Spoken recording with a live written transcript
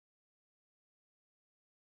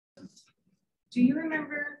Do you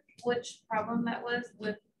remember which problem that was,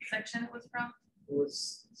 what section it was from? It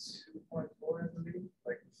was 2.4, I believe.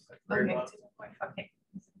 Like okay, 2.5. Okay.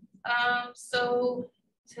 So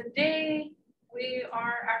today we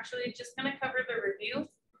are actually just going to cover the review.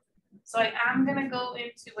 So I am going to go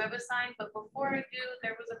into WebAssign, but before I do,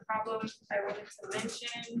 there was a problem I wanted to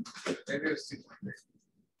mention. Maybe it was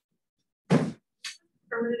 2.3.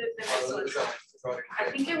 Or would it have been this one? I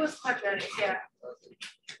think it was quadratic, yeah.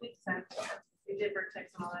 Makes sense. We did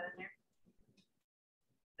vertex and all that in there.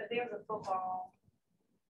 I think it was a football.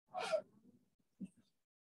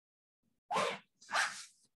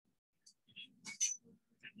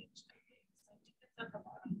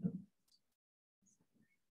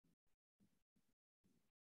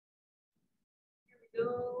 Here we go.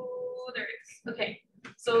 There it is. Okay.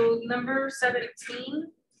 So number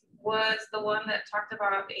 17 was the one that talked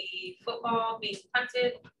about a football being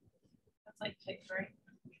punted. That's like kicked, right?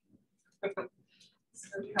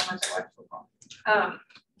 So how much I watch football.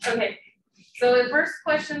 Okay. So the first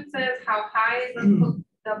question says, how high is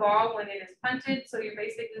the ball when it is punted? So you're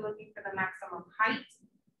basically looking for the maximum height.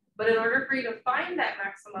 But in order for you to find that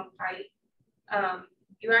maximum height,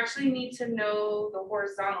 you actually need to know the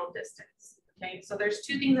horizontal distance. Okay, so there's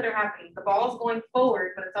two things that are happening. The ball is going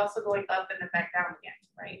forward, but it's also going up and then back down again,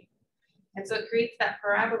 right? And so it creates that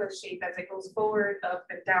parabola shape as it goes forward, up,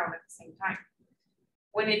 and down at the same time.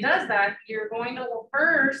 When it does that, you're going to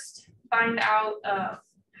first find out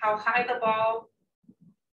how high the ball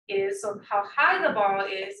is. So how high the ball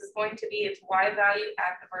is going to be its y value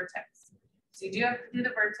at the vertex. So you do have to do the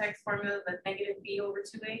vertex formula, the negative b over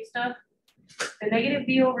 2a stuff. The negative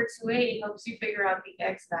b over 2a helps you figure out the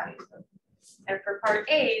x value. And for part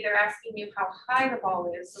A, they're asking you how high the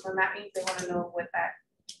ball is. So then that means they want to know what that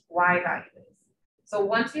y value is. So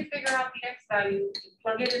once you figure out the x value, you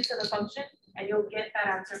plug it into the function and you'll get that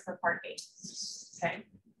answer for part A. Okay.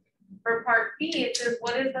 For part B, it says,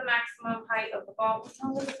 what is the maximum height of the ball?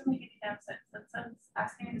 No, that doesn't make any damn sense. That's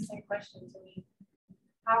asking me the same question to me.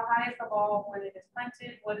 How high is the ball when it is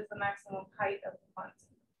punted? What is the maximum height of the punt?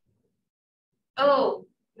 Oh,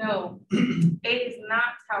 no. A is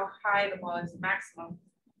not how high the ball is maximum.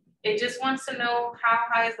 It just wants to know how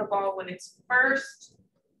high is the ball when it's first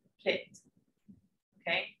kicked.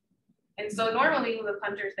 Okay. And so normally with the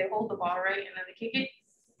punters, they hold the ball, right? And then they kick it.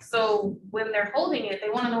 So when they're holding it, they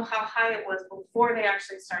want to know how high it was before they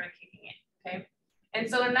actually started kicking it. Okay. And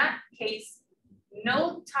so in that case,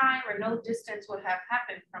 no time or no distance would have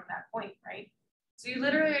happened from that point, right? So you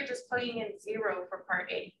literally are just plugging in 0 for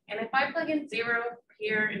part A. And if I plug in 0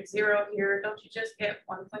 here and 0 here, don't you just get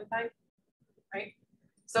 1.5, right?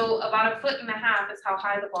 So about 1.5 feet is how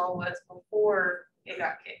high the ball was before it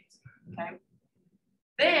got kicked, okay?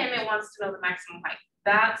 Then it wants to know the maximum height.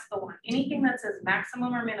 That's the one. Anything that says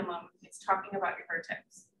maximum or minimum, it's talking about your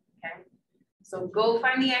vertex, okay? So go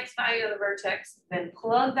find the x value of the vertex, then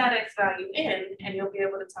plug that x value in, and you'll be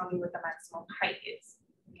able to tell me what the maximum height is,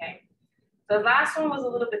 okay? The last one was a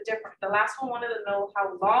little bit different. The last one wanted to know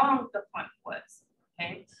how long the punt was,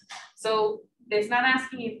 okay? So it's not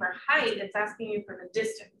asking you for height, it's asking you for the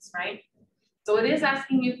distance, right? So it is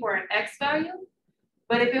asking you for an x value,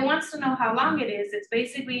 but if it wants to know how long it is, it's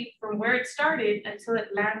basically from where it started until it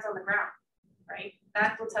lands on the ground, right?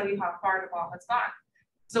 That will tell you how far the ball has gone.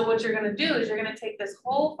 So what you're gonna do is you're gonna take this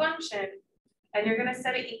whole function and you're gonna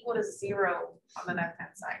set it equal to 0 on the left-hand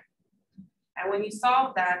side. And when you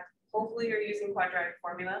solve that, hopefully you're using quadratic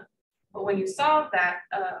formula, but when you solve that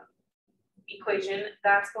equation,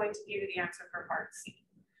 that's going to give you the answer for part C.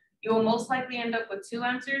 You will most likely end up with 2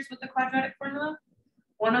 answers with the quadratic formula.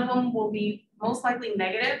 One of them will be most likely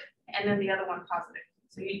negative, and then the other one positive.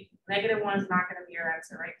 So negative one is not going to be your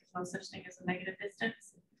answer, right? There's no such thing as a negative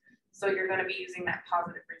distance. So you're going to be using that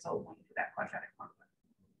positive result when you do that quadratic formula.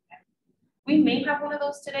 Okay. We may have one of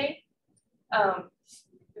those today.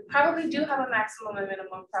 We probably do have a maximum and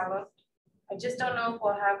minimum problem. I just don't know if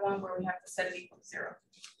we'll have one where we have to set it equal to 0.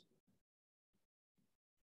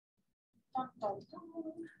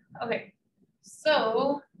 Okay,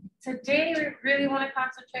 so today we really want to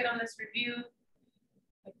concentrate on this review.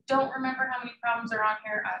 I don't remember how many problems are on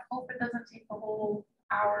here. I hope it doesn't take the whole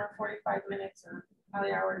hour and 45 minutes or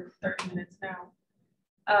probably hour and 30 minutes now.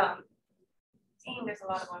 Dang, there's a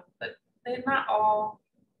lot of them, but they're not all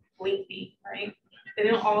lengthy, right? They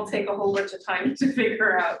don't all take a whole bunch of time to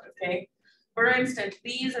figure out, okay? For instance,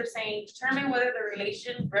 these are saying, determine whether the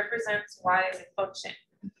relation represents y as a function.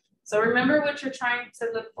 So remember what you're trying to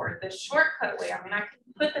look for, the shortcut way. I mean, I can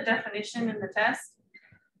put the definition in the test,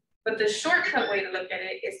 but the shortcut way to look at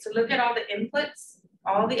it is to look at all the inputs,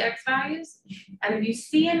 all the x values, and if you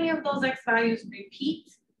see any of those x values repeat,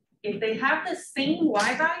 If they have the same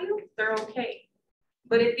y value, they're okay.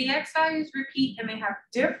 But if the x values repeat and they have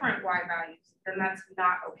different y values, then that's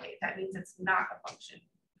not okay. That means it's not a function,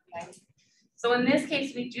 okay? So in this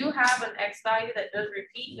case, we do have an x value that does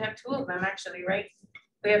repeat. We have two of them actually, right?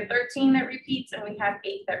 We have 13 that repeats and we have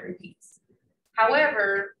 8 that repeats.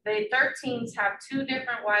 However, the 13s have 2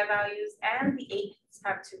 different y values and the 8s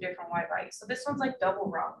have 2 different y values. So this one's like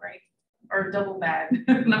double wrong, right? Or double bad,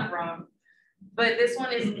 not wrong. But this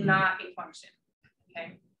one is not a function,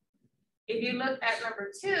 okay? If you look at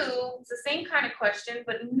number 2, it's the same kind of question,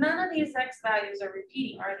 but none of these x values are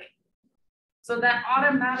repeating, are they? So that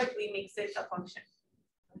automatically makes it a function,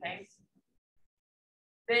 okay?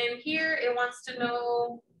 Then here it wants to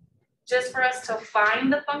know just for us to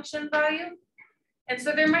find the function value. And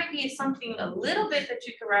so there might be something a little bit that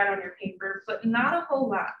you could write on your paper, but not a whole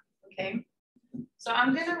lot, okay? So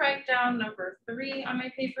I'm gonna write down number 3 on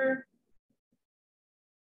my paper.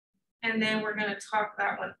 And then we're gonna talk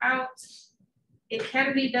that one out. It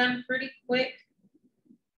can be done pretty quick.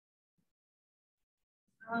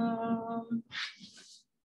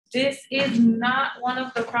 This is not one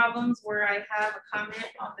of the problems where I have a comment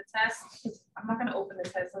on the test. I'm not gonna open the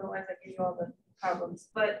test, otherwise I give you all the problems.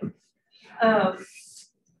 But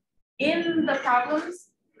in the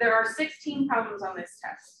problems, there are 16 problems on this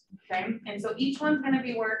test, okay? And so each one's gonna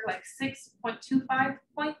be worth like 6.25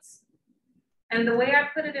 points. And the way I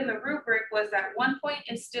put it in the rubric was that 1 point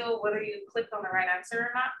is still whether you clicked on the right answer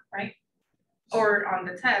or not, right? Or on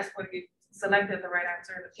the test, whether you selected the right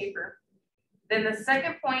answer in the paper. Then the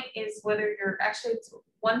second point is whether you're actually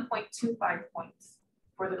 1.25 points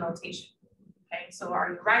for the notation. Okay, so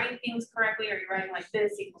are you writing things correctly? Are you writing like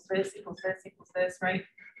this equals this equals this equals this, right?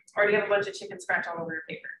 Or do you have a bunch of chicken scratch all over your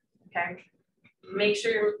paper? Okay, make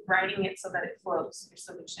sure you're writing it so that it flows, your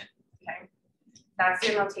solution. Okay, that's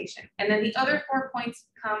your notation. And then the other 4 points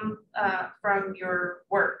come from your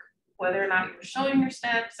work, whether or not you're showing your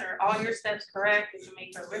steps, or all your steps correct. Did you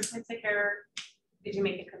make an arithmetic error? Did you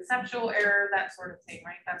make a conceptual error? That sort of thing,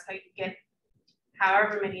 right? That's how you get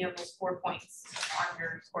however many of those 4 points on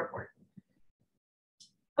your scoreboard.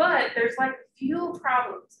 But there's like a few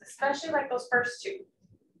problems, especially like those first 2,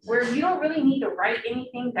 where you don't really need to write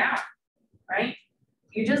anything down, right?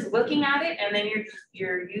 You're just looking at it and then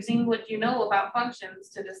you're using what you know about functions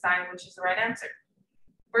to decide which is the right answer.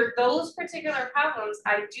 For those particular problems,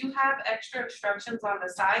 I do have extra instructions on the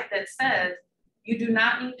side that says you do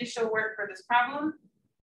not need to show work for this problem.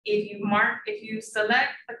 If you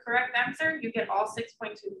select the correct answer, you get all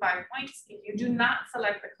 6.25 points. If you do not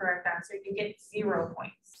select the correct answer, you get 0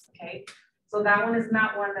 points, okay? So that one is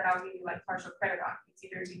not one that I'll give you like partial credit on. It's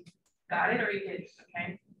either you got it or you didn't,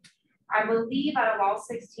 okay? I believe out of all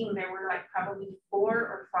 16, there were like probably 4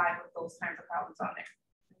 or 5 of those kinds of problems on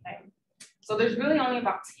there, okay? So there's really only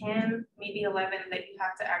about 10, maybe 11 that you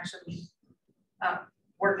have to actually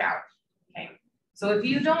work out, okay? So if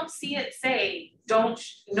you don't see it say,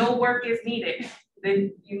 no work is needed,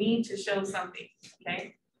 then you need to show something,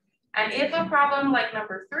 okay? And if a problem like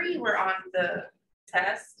number 3 were on the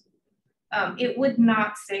test, it would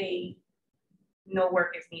not say no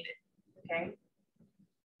work is needed, okay?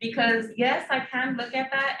 Because yes, I can look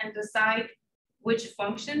at that and decide which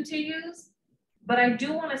function to use, but I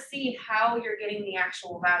do want to see how you're getting the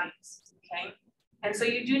actual values, okay? And so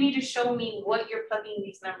you do need to show me what you're plugging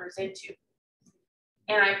these numbers into.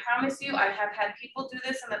 And I promise you, I have had people do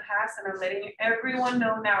this in the past, and I'm letting everyone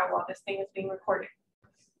know now while this thing is being recorded.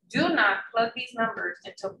 Do not plug these numbers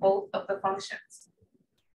into both of the functions.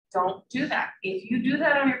 Don't do that. If you do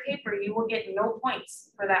that on your paper, you will get no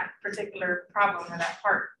points for that particular problem or that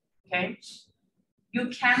part, okay? You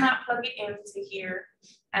cannot plug it into here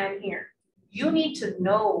and here. You need to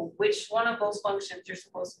know which one of those functions you're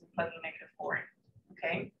supposed to be plugging -4 in,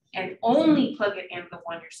 okay? And only plug it in the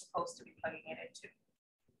one you're supposed to be plugging it into.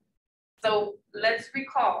 So let's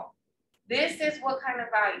recall, this is what kind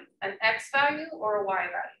of value, an X value or a Y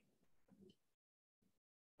value?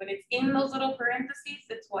 When it's in those little parentheses,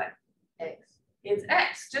 it's what? X. It's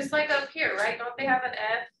X, just like up here, right? Don't they have an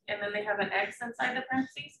F and then they have an X inside the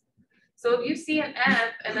parentheses? So if you see an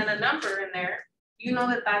F and then a number in there, you know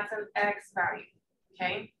that that's an X value,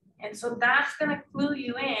 okay? And so that's gonna clue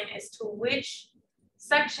you in as to which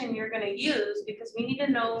section you're gonna use, because we need to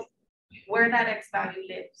know where that X value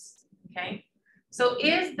lives, okay? So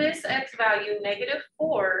is this X value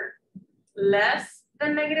 -4 less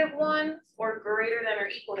than -1 or greater than or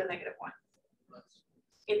equal to -1?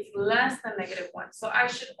 It's less than -1. So I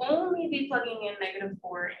should only be plugging in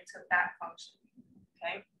 -4 into that function,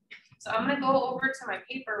 okay? So I'm gonna go over to my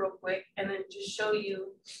paper real quick and then just show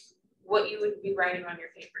you what you would be writing on your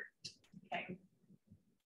paper, okay?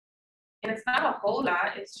 it's not a whole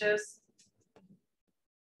lot, it's just,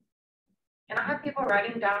 and I have people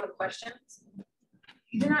writing down the questions.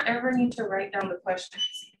 You do not ever need to write down the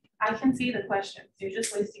questions. I can see the questions. You're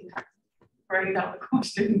just wasting time writing down the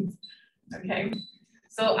questions, okay?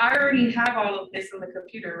 So I already have all of this on the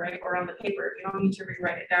computer, right? Or on the paper. You don't need to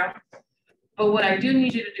rewrite it down. But what I do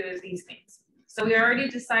need you to do is these things. So we already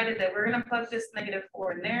decided that we're gonna plug this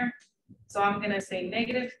 -4 in there. So I'm gonna say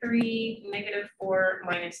 -3, -4,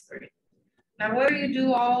 -3. Now, whether you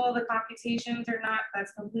do all the computations or not,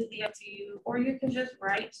 that's completely up to you. Or you can just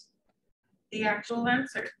write the actual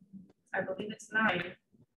answer. I believe it's 9.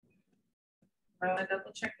 I want to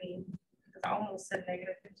double check me because I almost said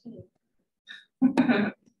 -15.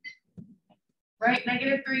 Right,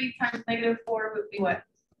 -3 times -4 would be what?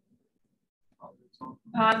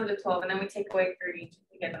 +12, and then we take away 3,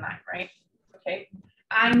 we get the 9, right? Okay.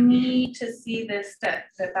 I need to see this step,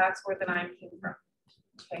 that's where the 9 came from.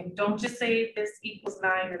 Okay, don't just say this equals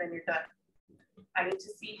 9 and then you're done. I need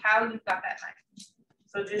to see how you got that 9.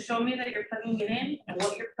 So just show me that you're plugging it in and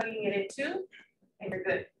what you're plugging it into, and you're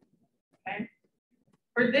good. Okay.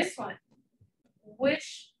 For this one,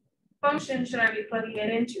 which function should I be plugging it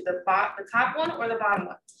into? The top one or the bottom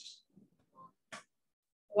one?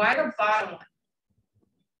 Why the bottom one?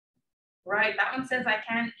 Right, that one says I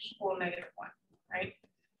can equal -1, right?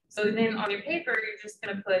 So then on your paper, you're just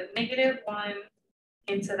gonna put -1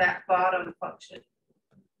 into that bottom function.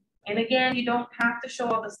 And again, you don't have to show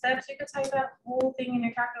all the steps. You could type that whole thing in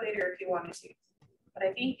your calculator if you wanted to, but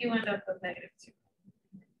I think you end up with -2.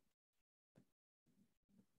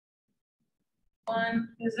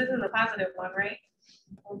 1, because this is a +1, right?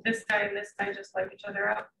 Well, this guy and this guy just wipe each other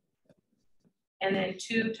out. And then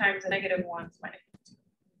 2 times -1 is -2.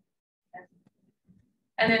 Okay.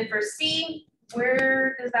 And then for C,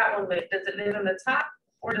 where does that one live? Does it live on the top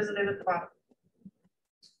or does it live at the bottom?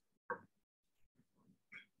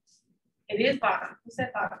 It is bottom. Who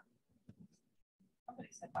said bottom?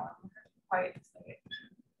 Somebody said bottom. Quiet a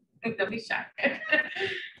second. Don't be shy.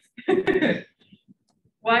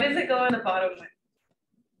 Why does it go in the bottom one?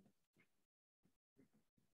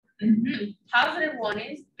 +1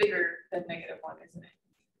 is bigger than -1, isn't it?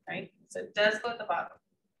 Right? So it does go at the bottom.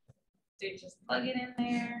 So you just plug it in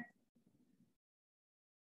there.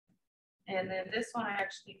 And then this one I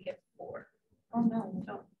actually get 4. Oh no, I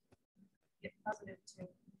don't. Get +2.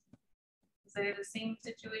 So the same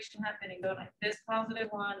situation happening, go like this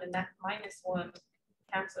 +1 and that -1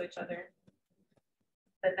 cancel each other.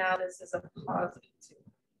 But now this is a +2.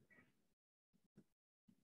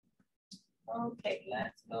 Okay,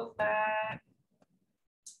 let's go back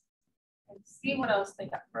and see what else they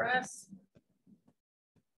got for us.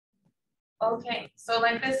 Okay, so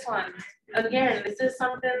like this one, again, this is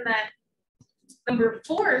something that number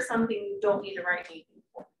 4 is something you don't need to write anything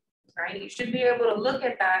for, right? You should be able to look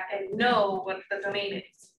at that and know what the domain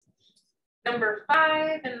is. Number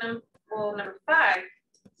 5 and number 5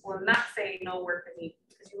 will not say no work for me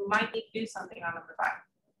because you might need to do something on number 5,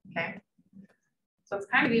 okay? So it's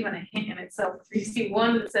kind of even a hint in itself. You see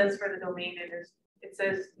one that says for the domain, and it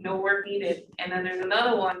says no work needed. And then there's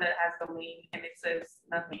another one that has domain and it says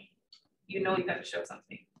nothing. You know you got to show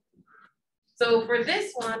something. So for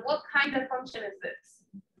this one, what kind of function is this?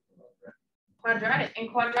 Quadratic. And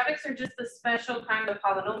quadratics are just a special kind of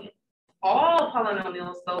polynomial. All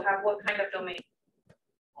polynomials, though, have what kind of domain?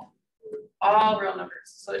 All real numbers.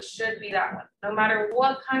 So it should be that one, no matter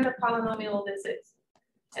what kind of polynomial this is.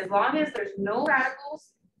 As long as there's no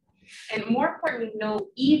radicals, and more importantly,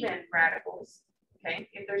 no even radicals, okay?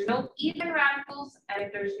 If there's no even radicals, and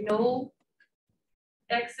if there's no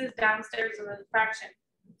x's downstairs in the fraction,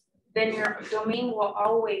 then your domain will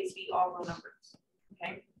always be all real numbers,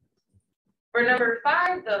 okay? For number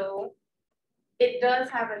 5, though, it does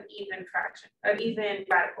have an even fraction, an even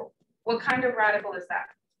radical. What kind of radical is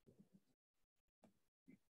that?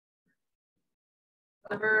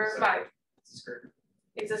 Number 5.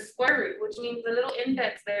 It's a square root, which means the little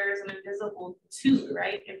index there is an invisible 2,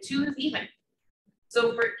 right? And 2 is even.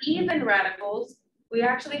 So for even radicals, we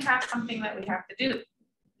actually have something that we have to do.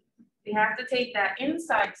 We have to take that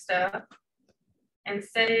inside stuff and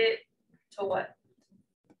set it to what?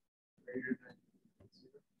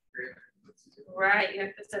 Right, you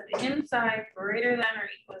have to set the inside greater than or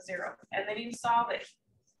equal to 0, and then you solve it.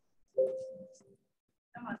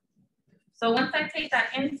 Come on. So once I take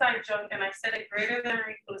that inside junk and I set it greater than or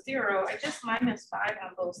equal to 0, I just -5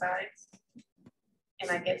 on both sides, and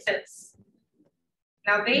I get this.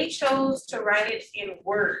 Now they chose to write it in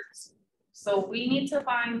words, so we need to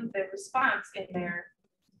find the response in there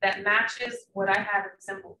that matches what I have in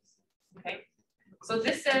symbols, okay? So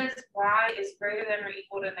this says y is greater than or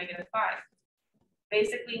equal to -5.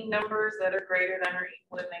 Basically numbers that are greater than or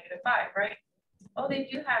equal to -5, right? Oh, they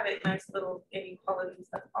do have it nice little inequalities.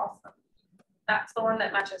 That's awesome. That's the one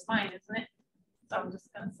that matches mine, isn't it? So I'm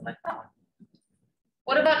just gonna select that one.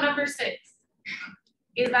 What about number 6?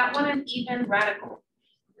 Is that one an even radical?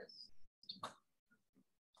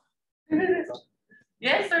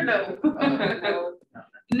 Yes or no?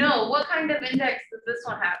 No. What kind of index does this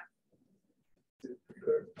one have?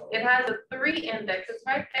 It has a 3 index. It's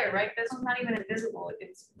right there, right? This one's not even invisible.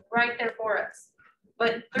 It's right there for us.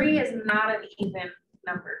 But 3 is not an even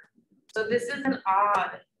number. So this is an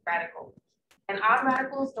odd radical. And odd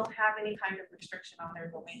radicals don't have any kind of restriction on their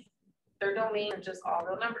domain. Their domain is just all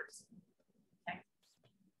real numbers. Okay.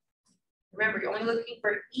 Remember, you're only looking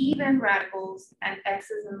for even radicals and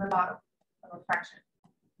x's in the bottom of a fraction.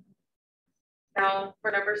 Now,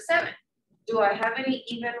 for number 7, do I have any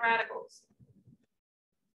even radicals?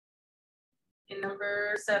 In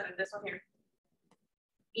number 7, this one here.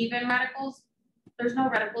 Even radicals? There's no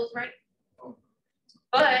radicals, right?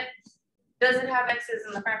 But does it have x's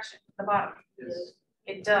in the fraction, the bottom? Yes.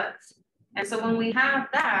 It does. And so when we have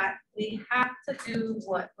that, we have to do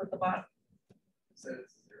what with the bottom?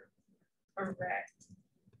 Says 0. Correct.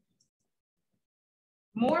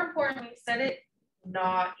 More importantly, set it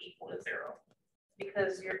not equal to 0,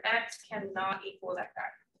 because your x cannot equal that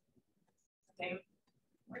guy. Okay.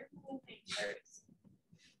 There it is.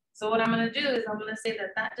 So what I'm going to do is I'm going to say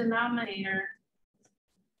that that denominator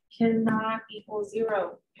cannot equal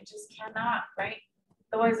 0. It just cannot, right?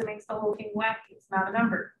 Otherwise it makes the whole thing wacky. It's not a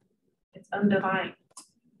number. It's undefined.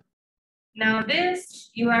 Now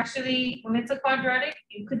this, you actually, when it's a quadratic,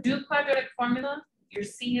 you could do quadratic formula. Your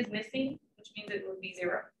c is missing, which means it would be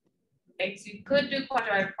 0. Okay, so you could do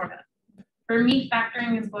quadratic formula. For me,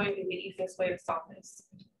 factoring is going to be the easiest way to solve this,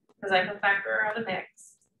 because I can factor out an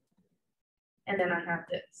x, and then I have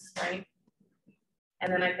this, right?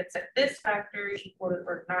 And then I could set this factor equal to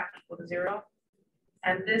or not equal to 0,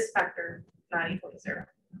 and this factor not equal to 0.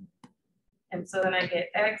 And so then I get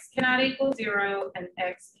x cannot equal 0 and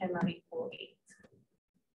x cannot equal 8.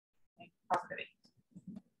 Okay, positive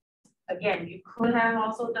 8. Again, you could have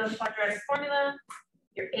also done quadratic formula.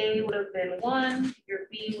 Your a would have been 1, your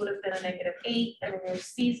b would have been a -8, and then your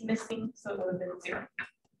c is missing, so it would have been 0.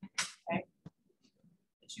 Okay.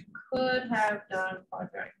 But you could have done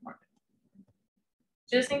quadratic formula.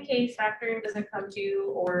 Just in case factoring doesn't come to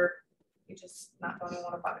you or you just don't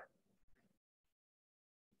want to bother.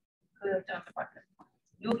 Could have done the quadratic formula.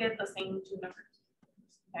 You'll get the same 2 numbers.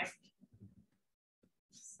 Okay.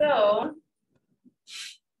 So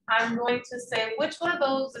I'm going to say which one of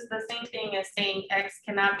those is the same thing as saying x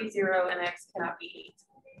cannot be 0 and x cannot be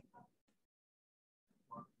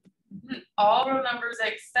 8. All real numbers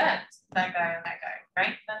except that guy and that guy,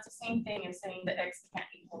 right? That's the same thing as saying that x can't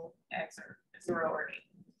equal x or 0 or 8.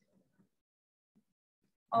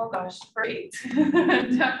 Oh gosh, great.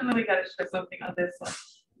 Definitely got to show something on this one.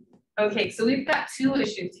 Okay, so we've got 2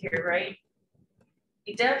 issues here, right?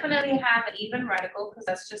 We definitely have an even radical because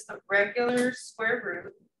that's just a regular square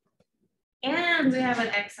root. And we have an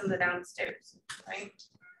x in the downstairs, right?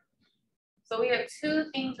 So we have 2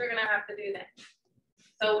 things we're gonna have to do then.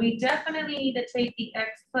 So we definitely need to take the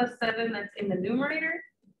x plus 7 that's in the numerator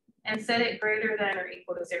and set it greater than or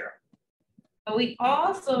equal to 0. But we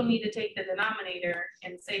also need to take the denominator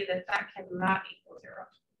and say that that cannot equal 0.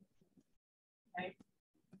 Okay.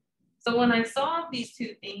 So when I solve these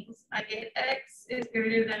 2 things, I get x is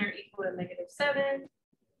greater than or equal to -7,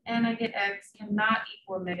 and I get x cannot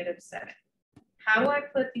equal -7. How do I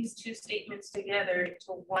put these 2 statements together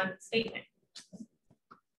into one statement?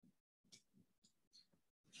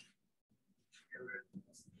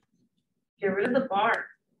 Get rid of the bar.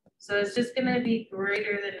 So it's just going to be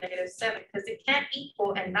greater than -7 because it can't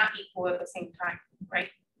equal and not equal at the same time,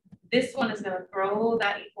 right? This one is going to throw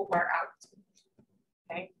that equal bar out.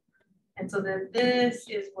 Okay. And so then this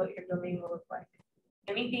is what your domain will look like.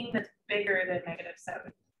 Anything that's bigger than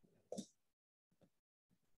 -7.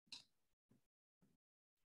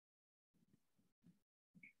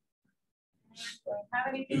 Do I have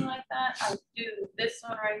anything like that? I do. This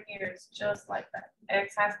one right here is just like that.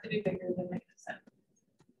 X has to be bigger than -7.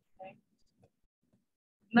 Okay.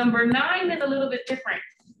 Number 9 is a little bit different.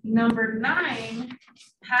 Number 9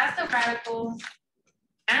 has the radical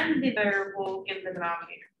and the variable in the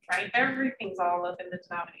denominator, right? Everything's all up in the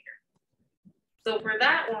denominator. So for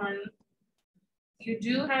that one, you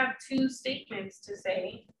do have 2 statements to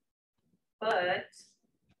say, but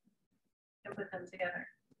you put them together.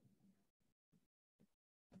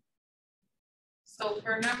 So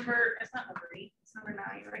for number, it's not number 8, it's number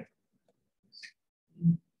 9, right?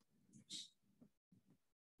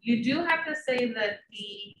 You do have to say that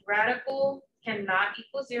the radical cannot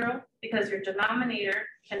equal 0 because your denominator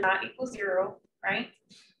cannot equal 0, right?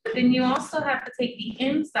 But then you also have to take the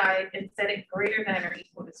inside and set it greater than or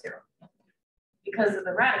equal to 0 because of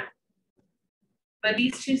the radical. But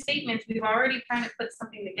these two statements, we've already kind of put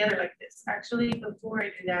something together like this. Actually, before I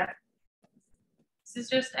do that, this is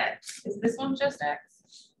just x. Is this one just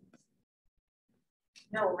x?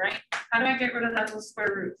 No, right? How do I get rid of that little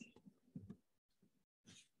square root?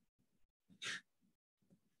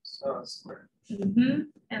 So square.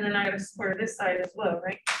 And then I gotta square this side as well,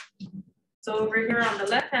 right? So over here on the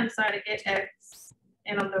left-hand side, I get x,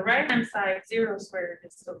 and on the right-hand side, 0 squared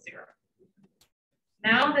is still 0.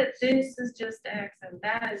 Now that this is just x and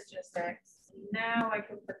that is just x, now I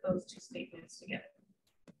can put those two statements together.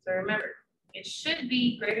 So remember, it should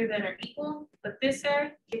be greater than or equal, but this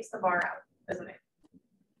guy kicks the bar out, doesn't it?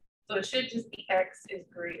 So it should just be x is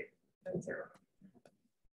greater than 0.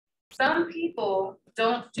 Some people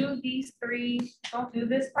don't do these three, don't do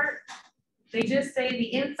this part. They just say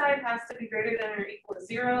the inside has to be greater than or equal to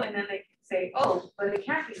 0, and then they say, oh, but it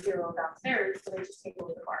can't be 0 downstairs, so they just take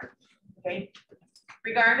away the bar, okay?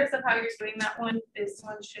 Regardless of how you're doing that one, this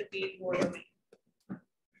one should be your domain.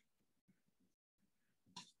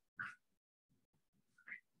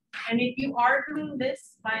 And if you are doing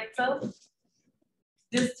this by itself,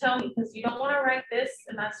 just tell me, because you don't want to write this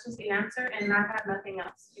and that's just the answer and not have nothing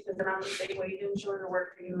else, because then I'm going to say, well, you didn't show your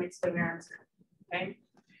work for you to explain your answer, okay?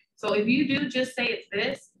 So if you do just say it's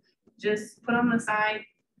this, just put on the side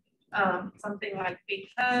something like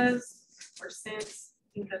because or since.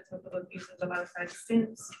 I think that's what the book uses a lot of times,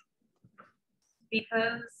 since,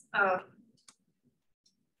 because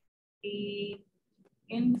the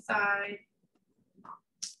inside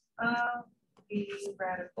of the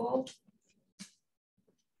radical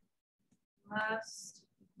must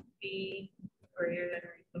be greater than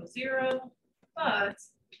or equal to 0, but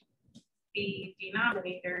the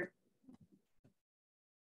denominator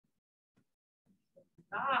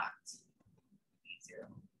not be 0.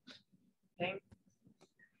 Okay.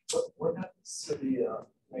 What happens to the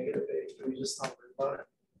negative 8? Do we just not worry about it?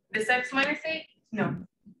 This x minus 8? No,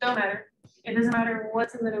 don't matter. It doesn't matter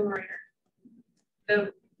what's in the numerator.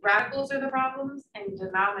 The radicals are the problems and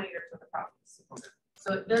denominators are the problems. Okay.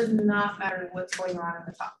 So it does not matter what's going on in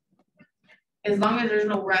the top, as long as there's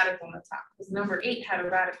no radical in the top. Because number 8 had a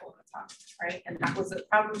radical in the top, right? And that was a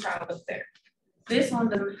problem child up there. This one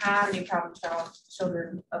doesn't have any problem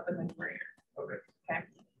children up in the numerator. Okay. Okay.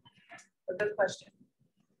 A good question.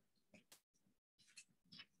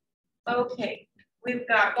 Okay, we've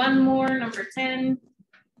got one more, number 10.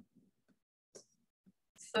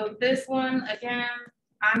 So this one, again,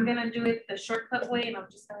 I'm gonna do it the shortcut way, and I'm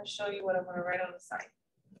just gonna show you what I'm gonna write on the side.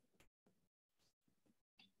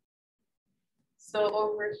 So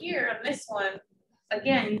over here on this one,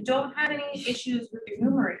 again, you don't have any issues with your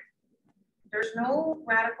numerator. There's no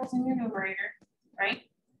radicals in your numerator, right?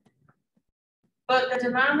 But the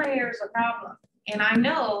denominator is a problem. And I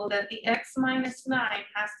know that the x minus 9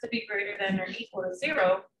 has to be greater than or equal to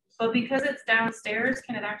 0, but because it's downstairs,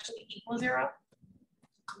 can it actually equal 0?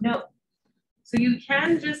 No. So you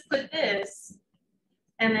can just put this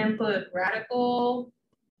and then put radical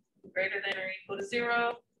greater than or equal to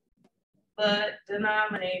 0, but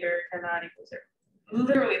denominator cannot equal 0.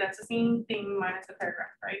 Literally, that's the same thing minus a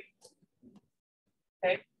paragraph, right?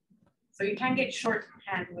 Okay. So you can get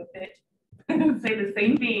shorthand with it. Say the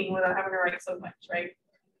same thing without having to write so much, right?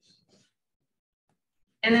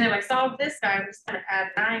 And then if I solve this guy, I'm just going to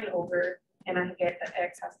add 9 over, and I get that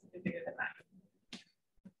x has to be bigger than 9.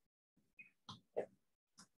 Yeah.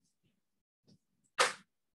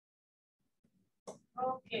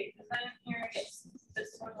 Okay, because then here it's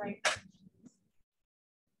this one right there.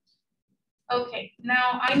 Okay,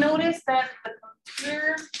 now I noticed that the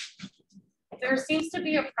computer, there seems to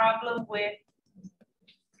be a problem with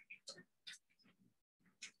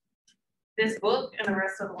this book and the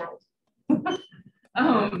rest of the world.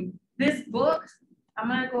 This book, I'm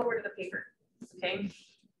gonna go over to the paper, okay?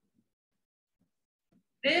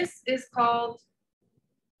 This is called,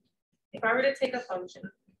 if I were to take a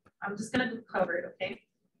function, I'm just gonna do covered, okay?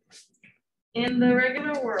 In the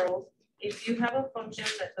regular world, if you have a function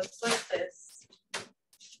that looks like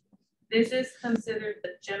this is considered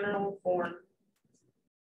the general form,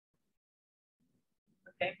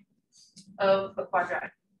 okay, of a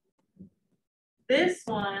quadratic. This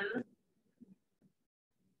one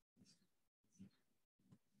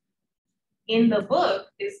in the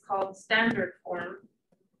book is called standard form,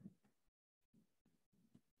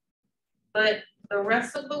 but the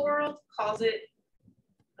rest of the world calls it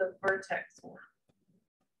the vertex form.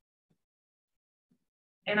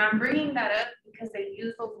 And I'm bringing that up because they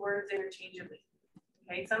use those words interchangeably.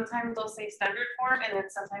 Okay, sometimes they'll say standard form and then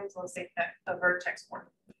sometimes they'll say a vertex form.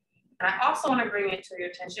 And I also want to bring it to your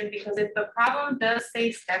attention because if the problem does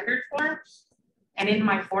say standard form, and in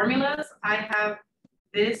my formulas, I have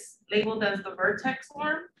this labeled as the vertex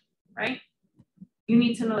form, right? You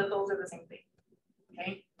need to know that those are the same thing,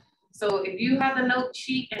 okay? So if you have the note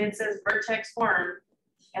sheet and it says vertex form,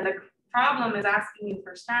 and the problem is asking you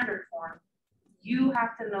for standard form, you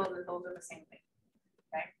have to know that those are the same thing,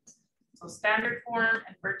 okay? So standard form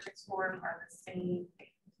and vertex form are the same thing.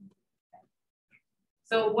 Okay?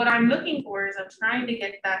 So what I'm looking for is I'm trying to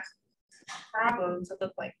get that problem to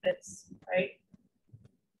look like this, right?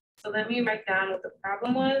 So let me write down what the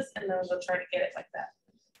problem was, and then we'll try to get it like that.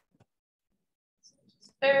 So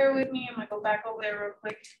just bear with me. I'm gonna go back over there real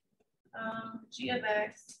quick. G of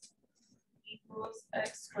x equals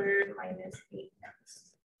x squared minus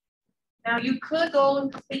 8x. Now you could go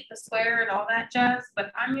and complete the square and all that jazz,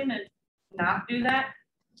 but I'm gonna not do that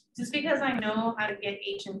just because I know how to get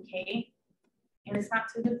h and k, and it's not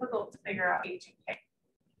too difficult to figure out h and k.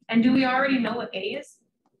 And do we already know what a is?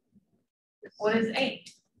 What is a?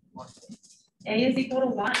 A is equal to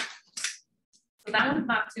 1. So that one's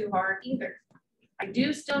not too hard either. I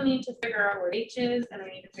do still need to figure out what h is, and I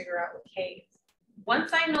need to figure out what k is.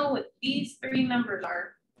 Once I know what these three numbers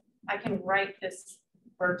are, I can write this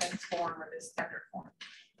vertex form or this standard form.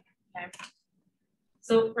 Okay.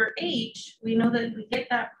 So for h, we know that we get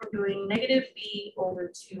that from doing negative b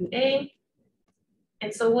over 2a.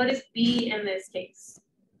 And so what is b in this case?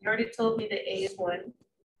 You already told me that a is 1.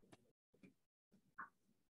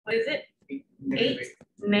 What is it? 8.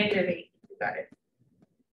 Negative 8. You got it.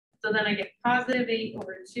 So then I get positive 8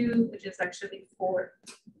 over 2, which is actually 4.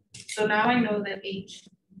 So now I know that h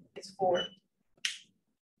is 4.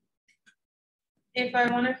 If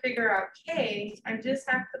I want to figure out k, I just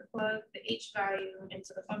have to plug the h value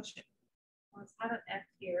into the function. Well, it's not an f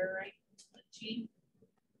here, right? It's a g.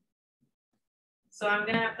 So I'm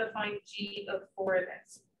going to have to find g of 4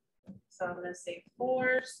 then. So I'm going to say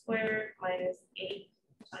 4 squared minus 8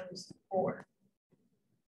 times 4.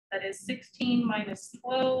 That is 16 minus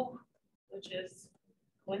 12, which is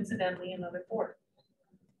coincidentally another 4.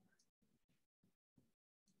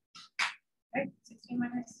 Right? 16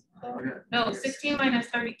 minus 12? No, 16 minus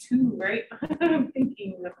 32, right? I'm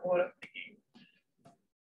thinking of what I'm thinking.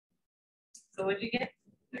 So what'd you get?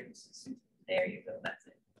 There you go, that's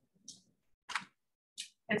it.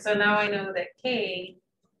 And so now I know that k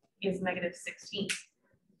is negative 16.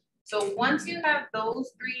 So once you have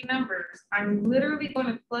those three numbers, I'm literally going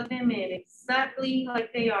to plug them in exactly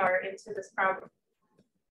like they are into this problem.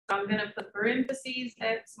 So I'm going to put parentheses,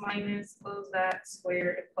 x minus, close that,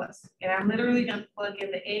 square, and plus. And I'm literally going to plug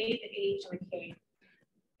in the a, the h, and the k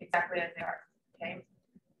exactly as they are, okay?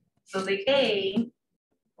 So the a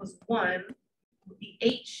was 1, the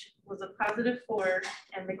h was a positive 4,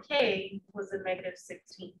 and the k was a negative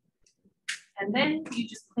 16. And then you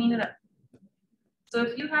just clean it up. So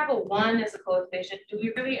if you have a 1 as a coefficient, do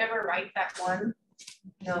we really ever write that 1?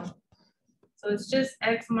 No. So it's just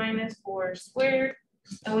x minus 4 squared.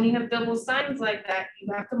 And when you have double signs like that,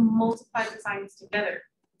 you have to multiply the signs together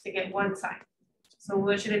to get one sign. So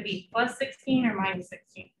what should it be? Plus 16 or minus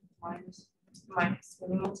 16? Minus. Minus.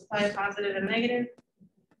 When you multiply a positive and negative,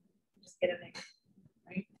 just get a negative,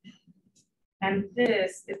 right? And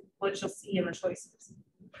this is what you'll see in the choices.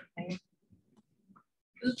 Okay.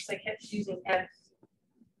 Oops, I kept using F.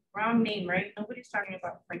 Wrong name, right? Nobody's talking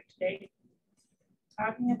about Frank today.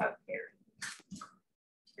 Talking about Gary.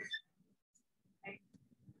 Okay.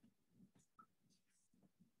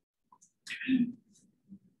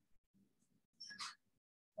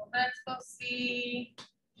 Well, let's go see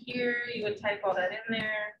here. You would type all that in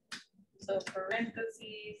there. So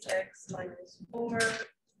parentheses, x minus 4.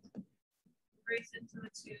 Raise it to the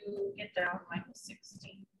 2, get down minus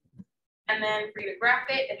 16. And then for you to graph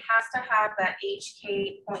it, it has to have that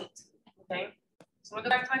HK point, okay? So I'm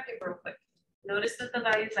gonna go back to my paper real quick. Notice that the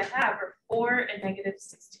values I have are 4 and negative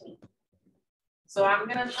 16. So I'm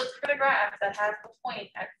gonna look for the graph that has the point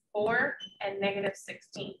at 4 and negative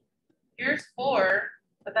 16. Here's 4,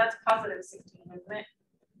 but that's positive 16, isn't it?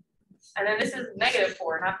 And then this is negative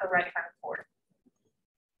 4, not the right kind of 4.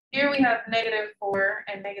 Here we have negative 4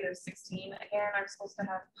 and negative 16. Again, I'm supposed to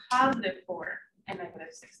have positive 4 and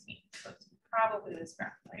negative 16. So it's probably this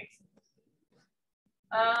graph, right?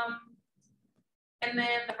 And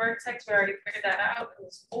then the vertex, we already figured that out. It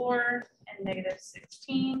was 4 and negative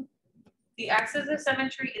 16. The axis of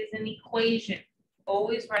symmetry is an equation.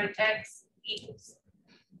 Always write x equals.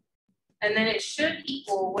 And then it should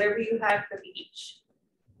equal whatever you have for the h.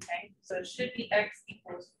 Okay, so it should be x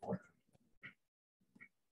equals 4.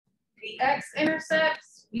 The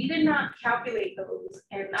x-intercepts, we did not calculate those,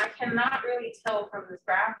 and I cannot really tell from this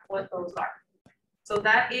graph what those are. So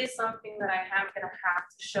that is something that I am gonna have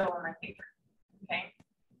to show on my paper, okay?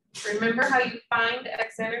 Remember how you find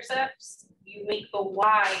x-intercepts? You make the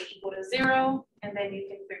y equal to 0, and then you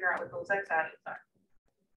can figure out what those x values are.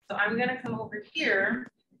 So I'm gonna come over here,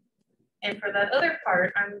 and for that other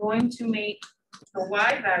part, I'm going to make the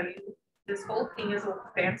y value, this whole thing is a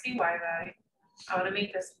fancy y value. I want to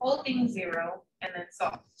make this whole thing 0 and then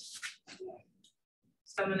solve.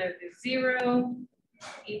 So I'm going to do 0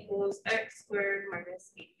 equals x squared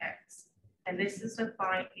minus 8x. And this is to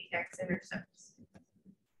find the x-intercepts.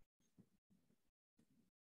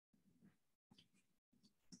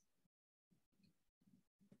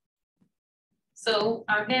 So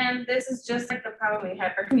again, this is just like the problem we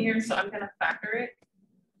had earlier, so I'm going to factor it.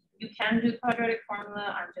 You can do quadratic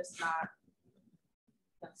formula, I'm just not.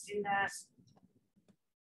 Let's do that.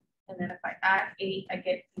 And then if I add 8, I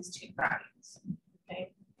get these two values,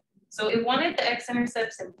 okay? So it wanted the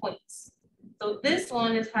x-intercepts in points. So this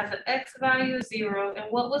one has an x value of 0, and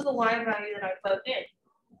what was the y value that I plugged in?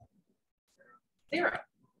 0.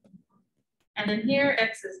 And then here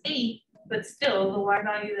x is 8, but still the y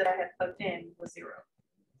value that I had plugged in was 0.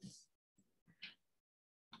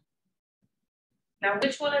 Now,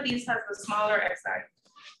 which one of these has the smaller x value?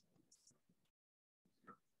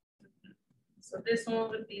 So this one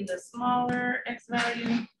would be the smaller x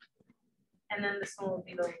value, and then this one would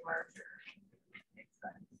be the larger x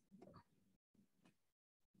value.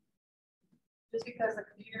 Just because the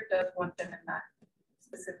computer does want them in that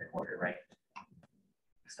specific order, right?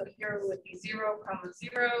 So here it would be 0,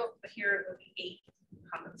 0, but here it would be 8,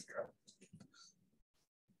 0.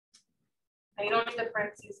 And you don't need the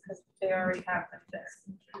parentheses because they already have them there.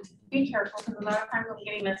 Be careful because a lot of times I'm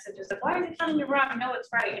getting messages like, why is it telling you wrong? No, it's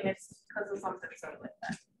right, and it's because of something similar like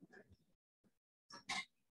that.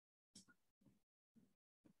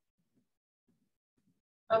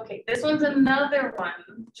 Okay, this one's another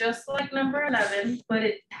one, just like number 11, but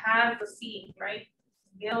it has the C, right?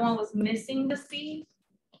 The other one was missing the C,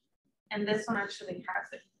 and this one actually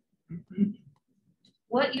has it. Mm-hmm.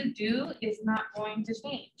 What you do is not going to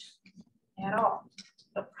change at all.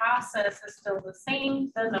 The process is still the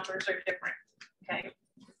same, the numbers are different, okay?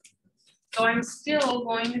 So I'm still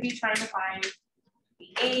going to be trying to find the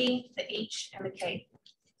A, the H, and the K.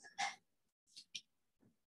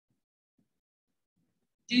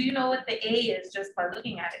 Do you know what the A is just by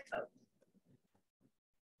looking at it though?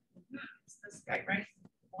 It's this guy, right?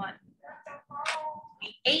 1. The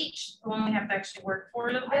H, the one we have to actually work for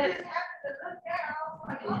a little bit.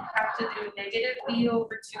 We have to do negative B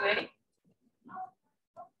over 2A.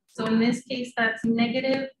 So in this case, that's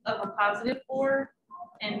negative of a positive 4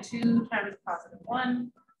 and 2 times positive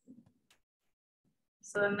 1.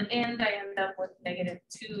 So in the end, I end up with negative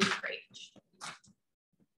 2 for H.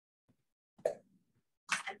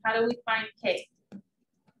 And how do we find K?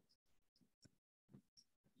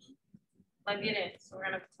 Plug it in. So we're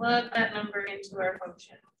going to plug that number into our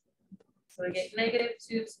function. So we get negative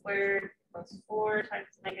 2 squared plus 4 times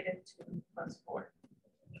negative 2 plus 4.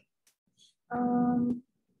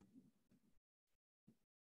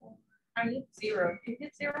 I need 0. Did you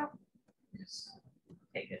get 0? Yes.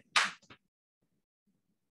 Okay, good.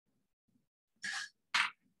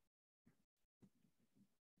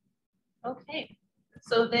 Okay,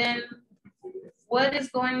 so then what is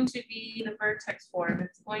going to be the vertex form?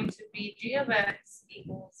 It's going to be g of x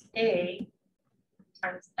equals a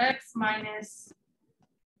times x minus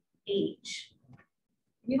h.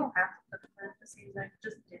 You don't have to put the parentheses, I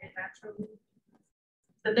just did it naturally.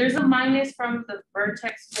 So there's a minus from the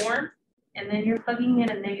vertex form, and then you're plugging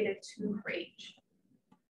in a negative 2 for h.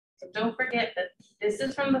 So don't forget that this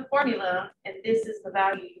is from the formula, and this is the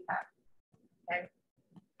value you have, okay?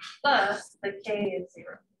 Plus the k is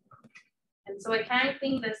 0. And so I can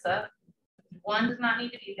clean this up. 1 does not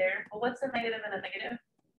need to be there. Well, what's a negative and a negative?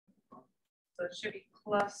 So it should be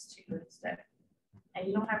plus 2 instead. And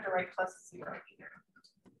you don't have to write plus 0 either.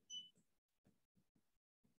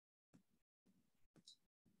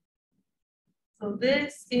 So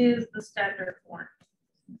this is the standard form.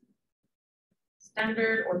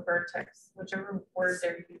 Standard or vertex, whichever word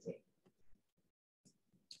they're using.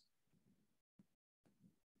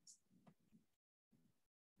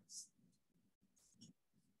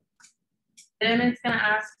 Then it's going to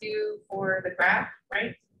ask you for the graph,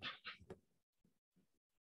 right?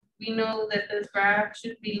 We know that this graph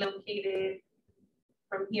should be located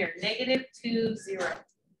from here, negative 2, 0.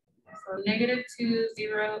 So negative 2,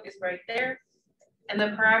 0 is right there. And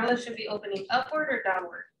the parabola should be opening upward or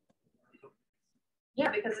downward?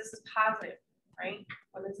 Yeah, because this is positive, right?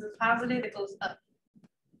 When this is positive, it goes up.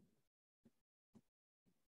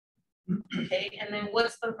 Okay, and then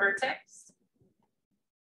what's the vertex?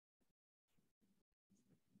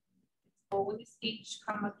 Always H,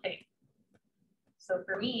 comma, K. So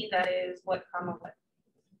for me, that is what, comma, what?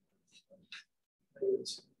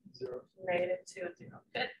 -0. -2 and 0.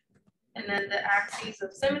 Good. And then the axes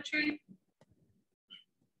of symmetry.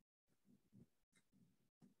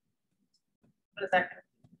 What is that going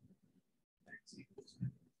to be?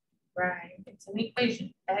 Right. It's an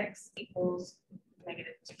equation. X equals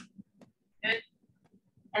 -2. Good.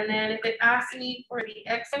 And then if it asks me for the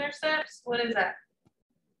x-intercepts, what is that?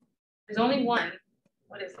 There's only one.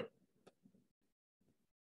 What is it?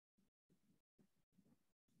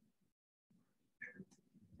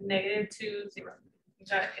 -2, 0.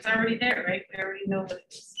 It's already there, right? We already know what it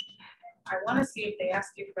is. I want to see if they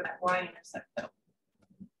ask you for that y-intercept though.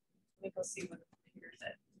 Let me go see what the computer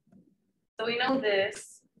said. So we know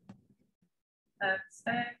this. That's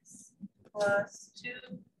x plus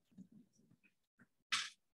 2.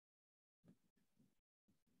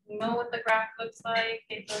 We know what the graph looks like.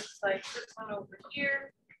 It looks like this one over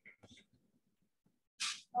here.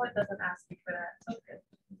 Oh, it doesn't ask me for that. Okay.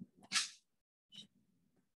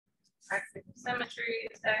 Axis of symmetry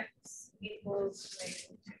is x equals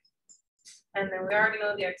 -2. And then we already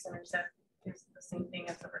know the x-intercept is the same thing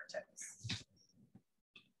as the vertex.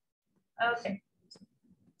 Okay.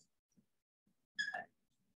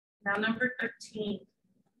 Now number 13.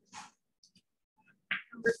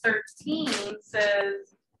 Number 13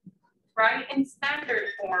 says, write in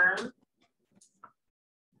standard form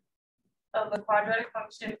of a quadratic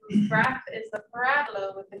function whose graph is the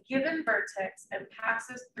parabola with the given vertex and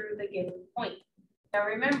passes through the given point. Now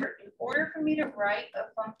remember, in order for me to write a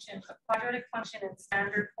function, a quadratic function in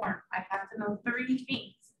standard form, I have to know 3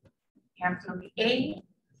 things. I have to know the A,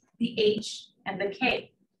 the H, and the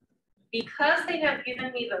K. Because they have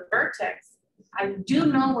given me the vertex, I do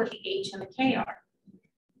know what the H and the K are.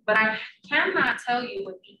 But I cannot tell you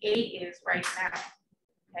what the A is right now,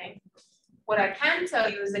 okay? What I can tell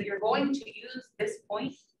you is that you're going to use this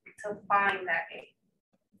point to find that A,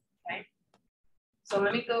 okay? So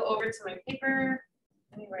let me go over to my paper.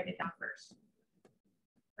 Let me write it down first.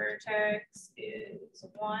 Vertex is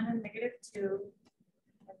 1 and -2.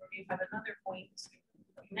 And then you have another point,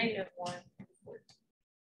 -1 and 14.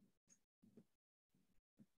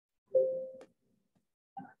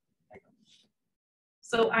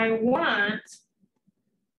 So I want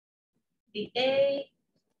the A,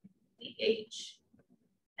 the H,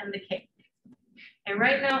 and the K. And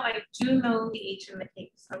right now I do know the H and the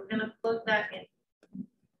K, so I'm gonna plug that in.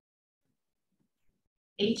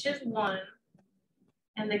 H is 1,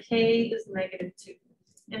 and the K is -2.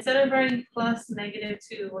 Instead of writing plus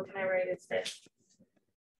 -2, what can I write instead?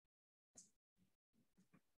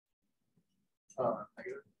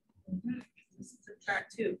 Negative. This is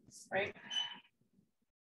subtract 2, right?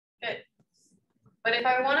 Good. But if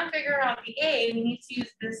I want to figure out the A, we need to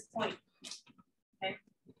use this point. Okay.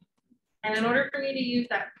 And in order for me to use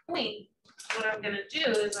that point, what I'm going to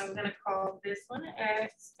do is I'm going to call this one an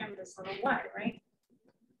X and this one a Y, right?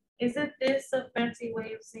 Isn't this a fancy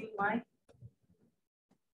way of saying Y?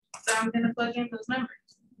 So I'm going to plug in those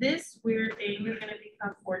numbers. This weird thing is going to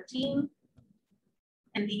become 14.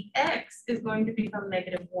 And the X is going to become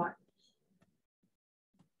 -1.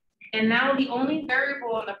 And now the only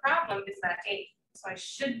variable in the problem is that A. So I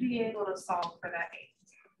should be able to solve for that A.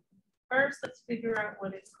 First, let's figure out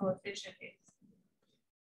what its coefficient is.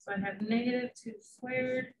 So I have -2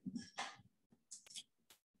 squared,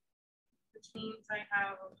 which means I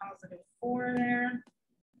have a +4 there.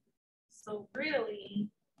 So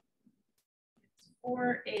really, it's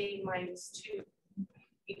 4A minus 2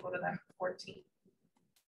 equal to that 14.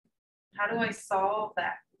 How do I solve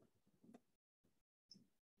that?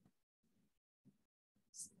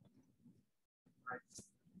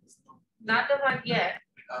 Not divide yet.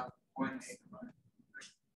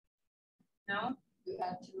 No? You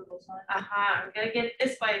add 2 of those lines. I'm gonna get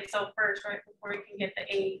this by itself first, right? Before you can get the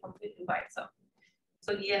A completely by itself.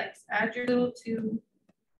 So yes, add your little 2.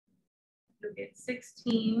 You'll get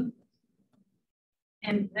 16.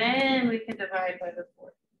 And then we can divide by the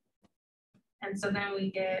 4. And so then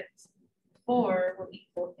we get 4 will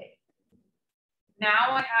equal A.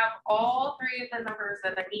 Now I have all 3 of the numbers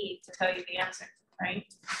that I need to tell you the answer,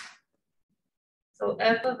 right? So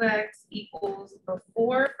f of x equals the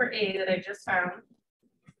 4 for A that I just found,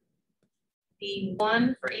 the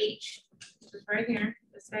 1 for H, which is right here,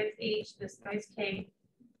 this guy's H, this guy's K,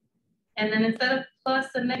 and then instead of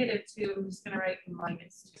plus and -2, I'm just gonna write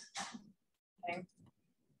 -2, okay?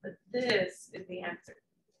 But This is the answer.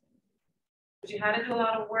 But you had to do a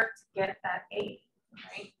lot of work to get that A,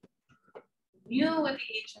 right? You with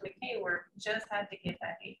the H and the K word just had to get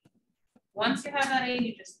that A. Once you have that A,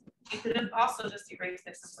 you could have also just erased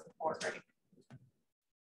this and put the 4, right?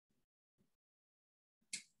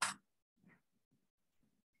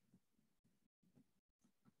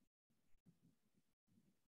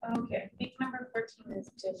 Okay, I think number 14 is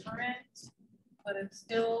different, but it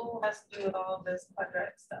still has to do with all of this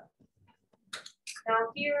quadratic stuff. Now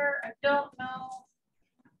here, I don't know.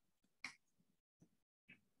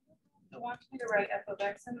 Do you want me to write f of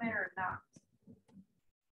x in there or not?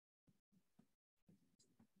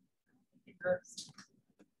 I'm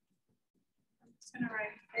just gonna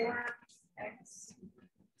write 4x.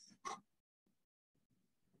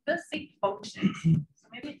 Let's see function. So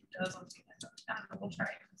maybe it doesn't do that. I don't know, we'll try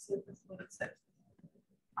it and see if this is what it says.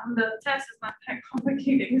 On the test, it's not that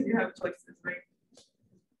complicated because you have choices, right?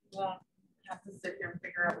 You won't have to sit here and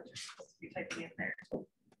figure out what you're supposed to be typing in there.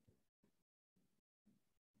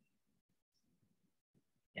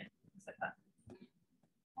 Yeah, it's like that.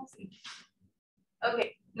 We'll see.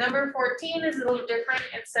 Okay, number 14 is a little different.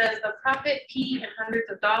 It says the profit P in hundreds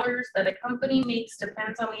of dollars that a company makes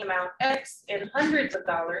depends on the amount X in hundreds of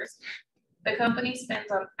dollars the company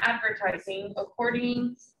spends on advertising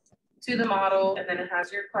according to the model, and then it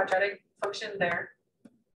has your quadratic function there.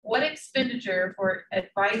 What expenditure for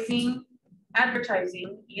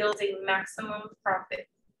advertising yields a maximum profit?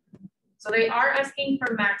 So they are asking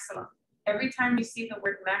for maximum. Every time you see the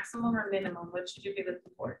word maximum or minimum, what should you be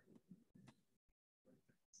looking for?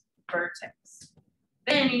 Vertex.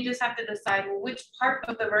 Then you just have to decide, well, which part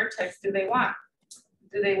of the vertex do they want?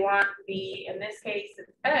 Do they want the, in this case,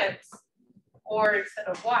 it's X, or instead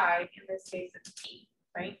of Y, in this case, it's P,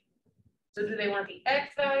 right? So do they want the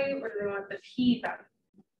X value or do they want the P value?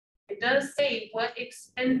 It does say what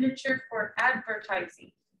expenditure for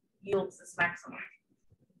advertising yields this maximum.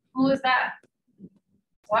 Who is that?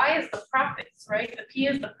 Y is the profits, right? The P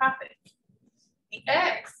is the profit. The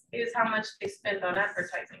X is how much they spend on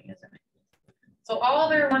advertising, isn't it? So all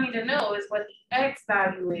they're wanting to know is what the X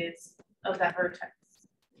value is of that vertex,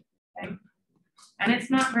 okay? And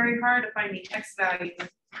it's not very hard to find the X value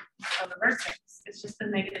of the vertex. It's just a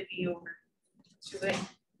negative E over 2A.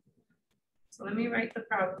 So let me write the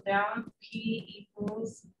problem down. P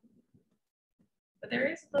equals, but there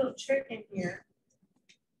is a little trick in here.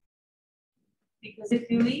 Because if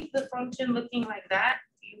you leave the function looking like that,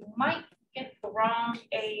 you might get the wrong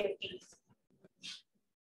A and B.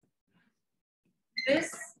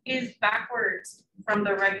 This is backwards from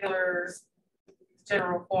the regular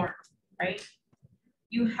general form, right?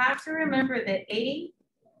 You have to remember that A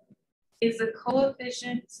is a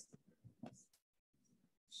coefficient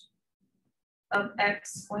of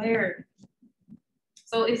X squared.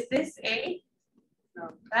 So is this A? No,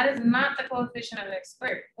 that is not the coefficient of X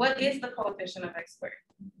squared. What is the coefficient of X squared?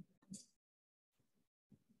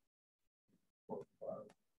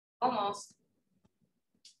 Almost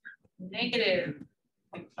negative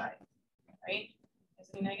 0.5, right? Is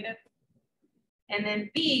it negative? And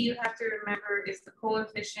then B, you have to remember, is the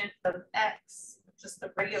coefficient of X, just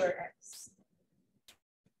the regular X.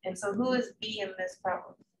 And so who is B in this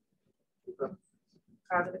problem?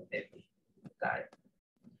 Positive 50. Got it.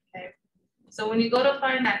 Okay. So when you go to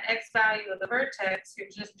find that X value of the vertex, you're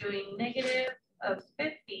just doing negative of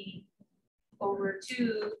 50 over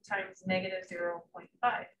 2 times negative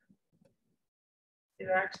 0.5. You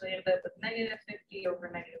actually end up with negative 50 over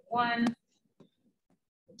negative 1,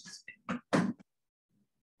 which is 50.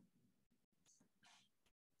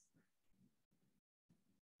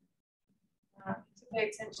 To pay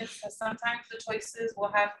attention because sometimes the choices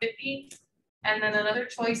will have 50 and then another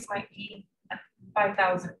choice might be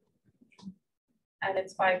 5,000 and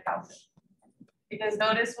it's 5,000 because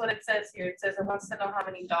notice what it says here. It says it wants to know how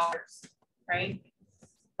many dollars, right?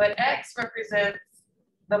 But X represents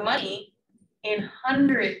the money in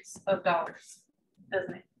hundreds of dollars,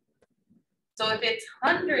 doesn't it? So if it's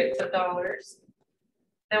hundreds of dollars,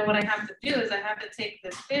 then what I have to do is I have to take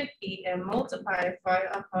this 50 and multiply it by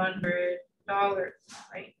 $100,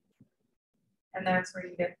 right? And that's where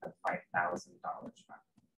you get the $5,000 from.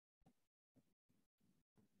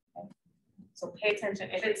 Okay. So pay attention.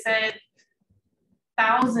 If it said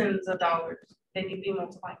thousands of dollars, then you'd be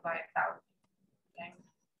multiplying by 1,000. Okay.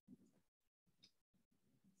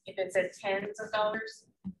 If it said tens of dollars,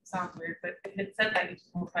 sounds weird, but if it said that, you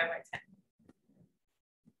just multiply by 10.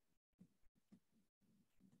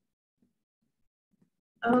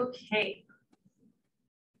 Okay.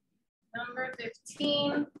 Number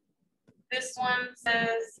 15. This one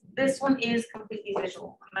says, this one is completely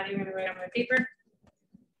visual. I'm not even gonna write on my paper.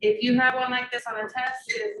 If you have one like this on a test,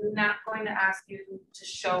 it is not going to ask you to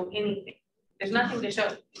show anything. There's nothing to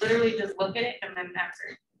show. Literally just look at it and then answer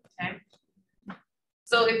it, okay?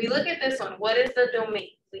 So if you look at this one, what is the domain?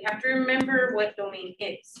 We have to remember what domain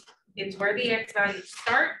is. It's where the x values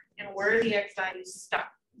start and where the x values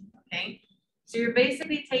stop, okay? So you're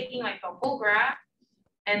basically taking like the whole graph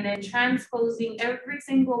and then transposing every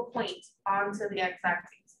single point onto the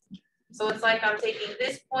x-axis. So it's like I'm taking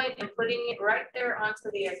this point and putting it right there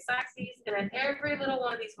onto the x-axis, and then every little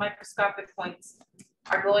one of these microscopic points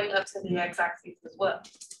are going up to the x-axis as well,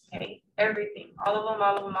 okay? Everything, all of them,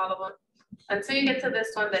 all of them, all of them, until you get to this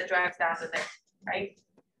one that drags down to there, right?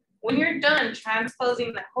 When you're done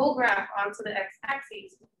transposing the whole graph onto the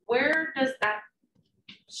x-axis, where does that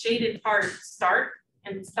shaded part start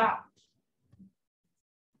and stop?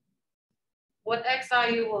 What x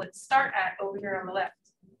value will it start at over here on the left?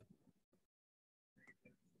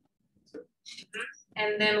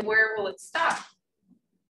 And then where will it stop?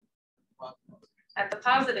 At the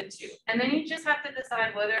positive 2. And then you just have to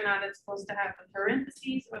decide whether or not it's supposed to have the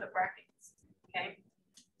parentheses or the brackets, okay?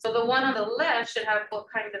 So the one on the left should have what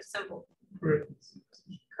kind of symbol?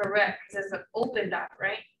 Correct, because it's an open dot,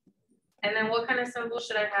 right? And then what kind of symbol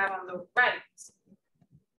should I have on the right?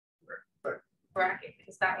 Bracket,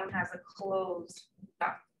 because that one has a closed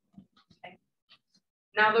dot. Okay.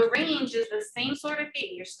 Now the range is the same sort of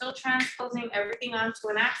thing. You're still transposing everything onto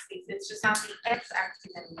an axis. It's just not the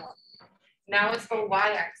x-axis anymore. Now it's the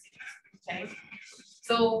y-axis, okay?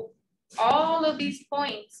 So all of these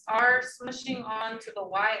points are smushing onto the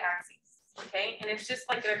y-axis, okay? And it's just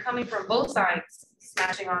like they're coming from both sides,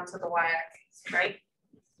 smashing onto the y-axis, right?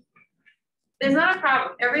 There's not a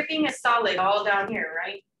problem. Everything is solid all down here,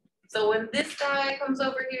 right? So when this guy comes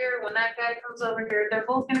over here, when that guy comes over here, they're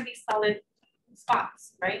both gonna be solid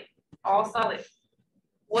spots, right? All solid.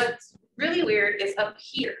 What's really weird is up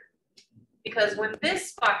here, because when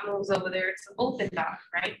this spot moves over there, it's an open dot,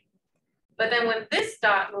 right? But then when this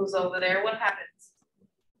dot moves over there, what happens?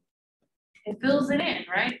 It fills it in,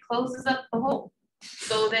 right? Closes up the hole.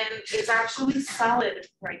 So then it's actually solid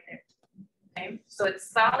right there. Okay, so it's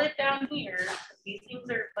solid down here. These things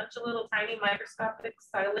are a bunch of little tiny microscopic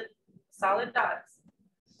solid dots.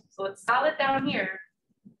 So it's solid down here,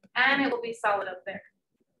 and it will be solid up there.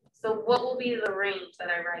 So what will be the range that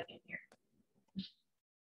I write in here?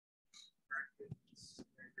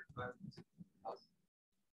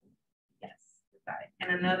 Yes, got it.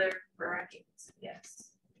 And another bracket.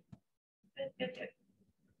 Yes. Good.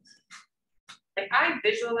 Like I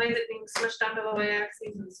visualize it being smushed onto the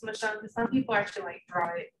y-axis and smushed onto. Some people actually like draw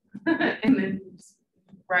it and then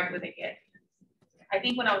write what they get. I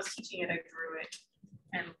think when I was teaching it, I drew it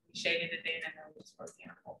and we shaded it in, and then we just wrote the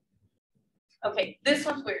animal. Okay, this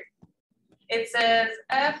one's weird. It says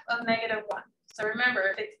f of -1. So remember,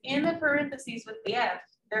 if it's in the parentheses with the f,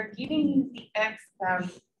 they're giving you the x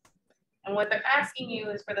value. And what they're asking you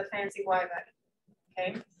is for the fancy y value,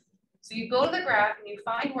 okay? So you go to the graph and you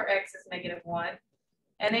find where x is -1,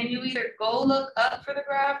 and then you either go look up for the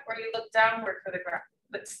graph or you look downward for the graph,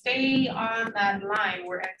 but stay on that line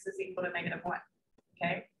where x is equal to -1,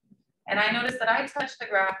 okay? And I noticed that I touched the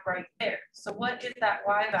graph right there. So what is that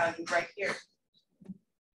y value right here?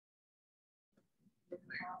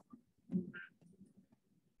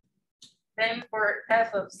 Then for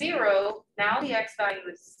f of 0, now the x value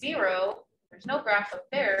is 0. There's no graph up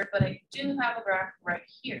there, but I do have a graph right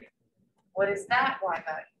here. What is that y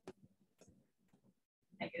value?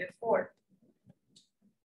 -4.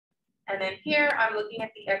 And then here I'm looking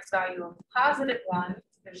at the x value of +1.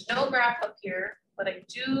 There's no graph up here, but I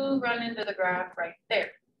do run into the graph right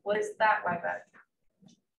there. What is that y value?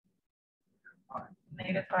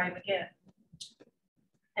 -5 again.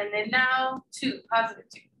 And then now 2,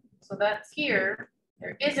 +2. So that's here.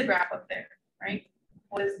 There is a graph up there, right?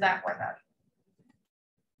 What is that y value?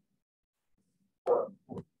 4.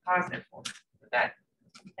 +4. That.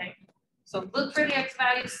 Okay. So look for the x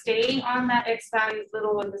value, stay on that x value's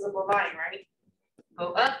little invisible line, right?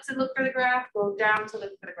 Go up to look for the graph, go down to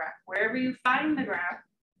look for the graph. Wherever you find the graph,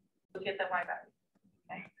 look at the y value.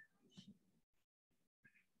 Okay.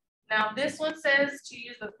 Now this one says to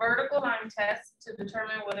use the vertical line test to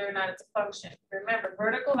determine whether or not it's a function. Remember,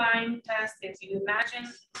 vertical line test is you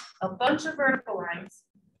imagine a bunch of vertical lines,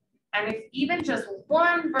 and if even just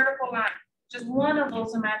one vertical line, just one of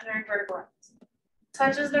those imaginary vertical lines,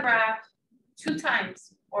 touches the graph 2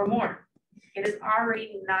 times or more, it is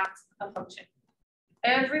already not a function.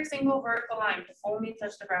 Every single vertical line can only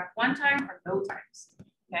touch the graph 1 time or no times,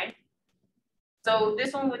 okay? So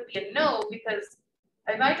this one would be a no, because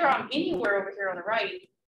if I draw them anywhere over here on the right,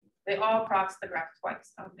 they all cross the graph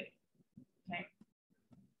twice, don't they? Okay.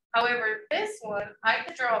 However, this one, I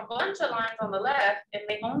could draw a bunch of lines on the left and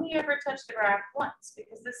they only ever touch the graph once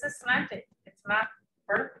because this is slanted. It's not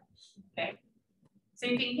vertical, okay?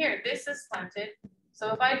 Same thing here, this is slanted.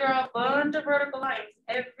 So if I draw a bunch of vertical lines,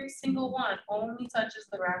 every single one only touches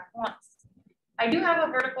the graph once. I do have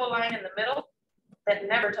a vertical line in the middle that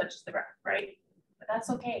never touches the graph, right? But that's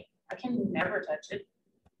okay. I can never touch it,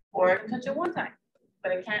 or I can touch it one time,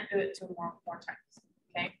 but I can't do it two more times,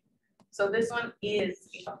 okay? So this one is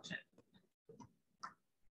a function.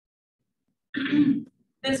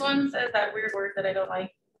 This one says that weird word that I don't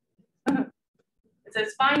like. It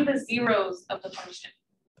says find the zeros of the function.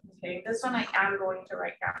 Okay, this one I am going to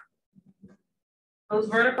write down. Those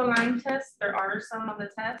vertical line tests, there are some on the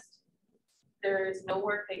test. There is no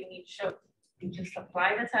work that you need to show. You just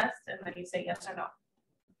apply the test and then you say yes or no.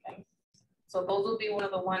 Okay, so those will be one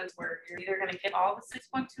of the ones where you're either going to get all the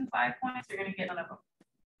 6.25 points, or you're going to get none of them.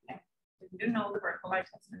 Okay, you do know the vertical line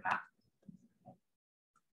test in math.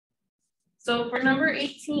 So for number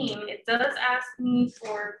 18, it does ask me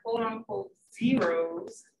for quote unquote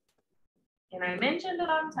zeros. And I mentioned a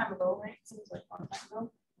long time ago, right? Seems like a long time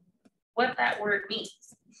ago, what that word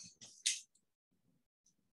means.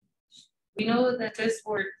 We know that this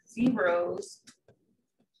word zeros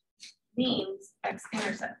means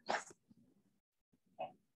x-intercepts. Okay.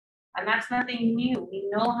 And that's nothing new. We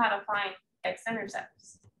know how to find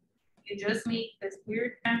x-intercepts. You just make this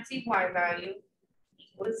weird fancy y value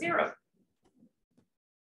equal to 0.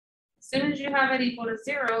 As soon as you have it equal to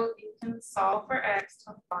 0, you can solve for x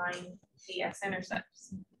to find the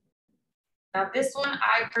x-intercepts. Now this one,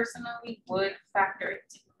 I personally would factor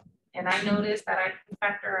it. And I noticed that I can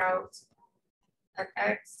factor out an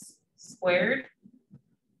x squared.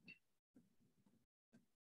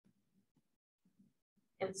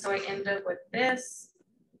 And so I end up with this.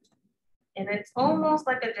 And it's almost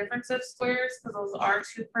like a difference of squares because those are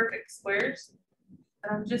two perfect squares.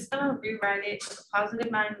 But I'm just gonna rewrite it with a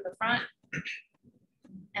positive 9 in the front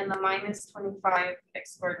and the minus 25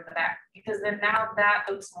 x squared in the back, because then now that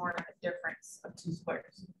looks more like a difference of two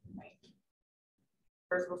squares, right?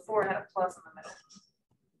 Whereas before it had a plus in the middle.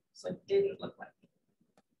 So it didn't look like it.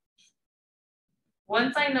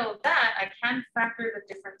 Once I know that, I can factor the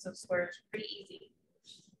difference of squares pretty easy.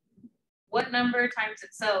 What number times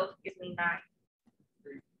itself gives me 9?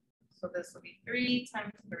 3. So this will be 3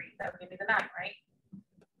 times 3. That would give me the 9, right?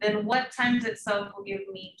 Then what times itself will give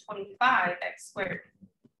me 25x squared?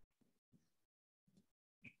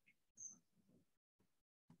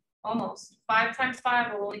 Almost. 5 times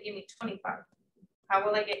 5 will only give me 25. How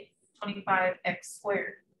will I get 25x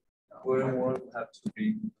squared? Wouldn't one have to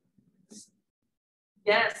be?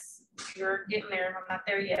 Yes, you're getting there. I'm not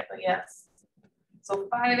there yet, but yes. So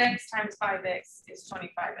 5x times 5x is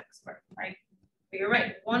 25x squared, right? But you're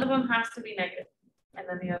right. One of them has to be negative, and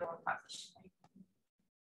then the other one positive.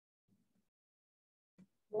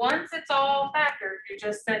 Right? Once it's all factored, you're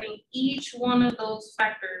just setting each one of those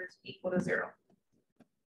factors equal to 0.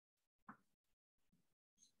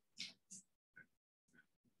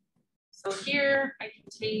 So here I can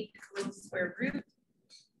take the square root.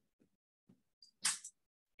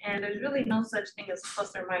 And there's really no such thing as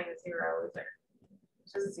plus or minus 0, is there?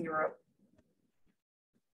 It's just 0.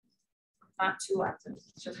 Not 2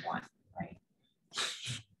 atoms, it's just 1, right?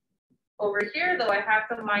 Over here, though, I have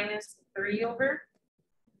to minus 3 over.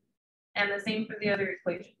 And the same for the other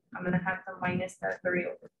equation. I'm going to have to minus that 3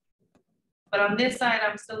 over. But on this side,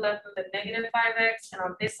 I'm still left with a negative 5x. And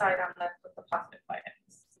on this side, I'm left with a positive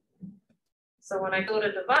 5x. So when I go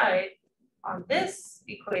to divide, on this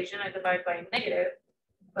equation, I divide by negative.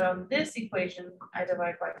 But on this equation, I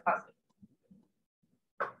divide by positive.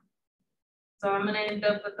 So I'm going to end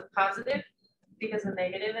up with a positive because a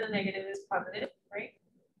negative and a negative is positive, right?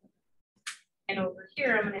 And over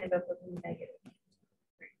here, I'm going to end up with a negative.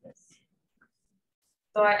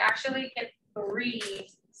 So I actually get 3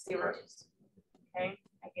 zeros, okay?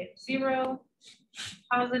 I get 0,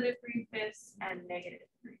 positive 3/5, and negative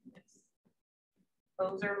 3/5.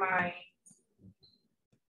 Those are my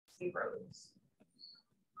zeros.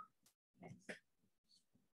 Okay.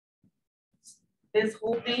 This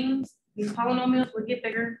whole thing, these polynomials will get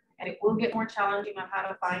bigger and it will get more challenging on how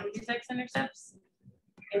to find these x-intercepts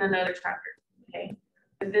in another chapter, okay?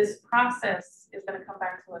 But this process is going to come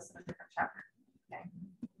back to us in a different chapter. Okay.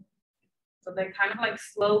 So they kind of like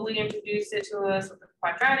slowly introduce it to us with the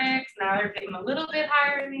quadratics. Now they're getting a little bit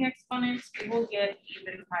higher in the exponents. We will get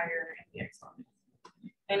even higher in the exponents.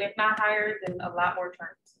 And if not higher, then a lot more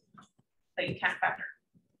terms that you can't factor.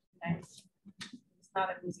 Okay. It's not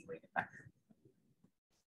an easy way to factor.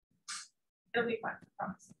 It'll be fun, I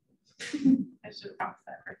promise. I should promise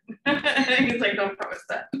that. Right? He's like, don't promise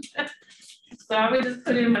that. So I would just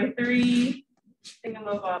put in my 3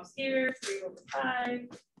 thingamabobs here,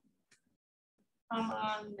 3/5,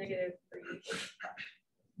 comma, -3/5.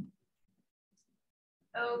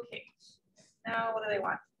 Okay, now what do they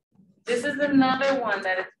want? This is another one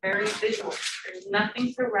that is very visual. There's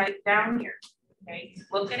nothing to write down here. Okay,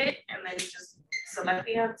 look at it and then just select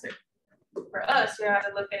the answer. For us, we have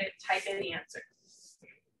to look at it, type in the answer.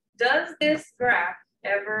 Does this graph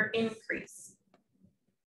ever increase?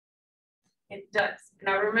 It does.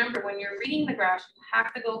 Now remember, when you're reading the graph, you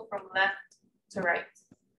have to go from left to right.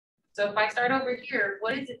 So if I start over here,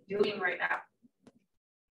 what is it doing right now?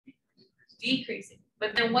 Decreasing.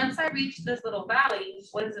 But then once I reach this little valley,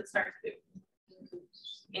 what does it start to do?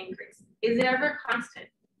 Increase. Is it ever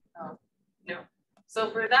constant? No. No.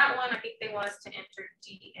 So for that one, I think they want us to enter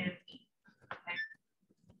D and E. Okay.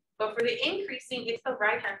 But for the increasing, it's the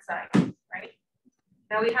right-hand side, right?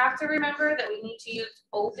 Now we have to remember that we need to use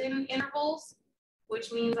open intervals,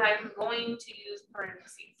 which means I'm going to use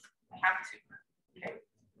parentheses. I have to. Okay.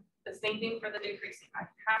 The same thing for the decreasing. I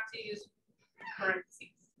have to use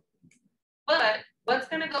parentheses. But what's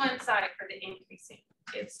going to go inside for the increasing?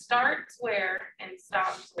 It starts where and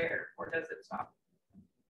stops where, or does it stop?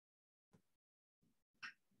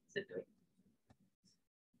 What's it doing?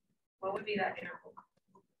 What would be that interval?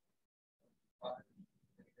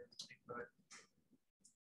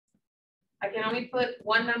 I can only put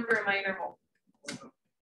one number in my interval.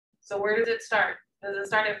 So where does it start? Does it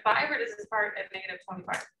start at 5 or does it start at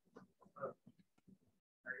 -25?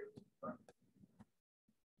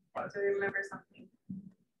 I have to remember something.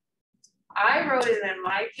 I wrote it in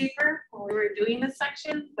my paper when we were doing this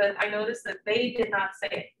section, but I noticed that they did not say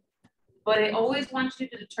it. But it always wants you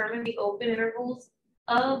to determine the open intervals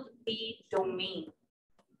of the domain,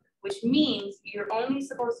 which means you're only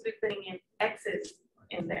supposed to be putting in X's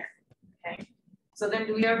in there. Okay. So then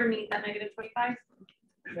do we ever need that -25?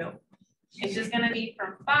 No. It's just going to be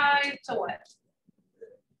from 5 to what?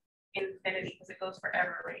 Infinity, because it goes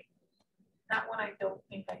forever, right? That one I don't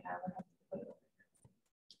think I have. I have to put it over.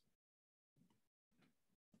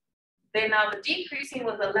 Then now the decreasing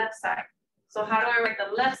was the left side. So how do I write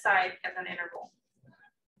the left side as an interval?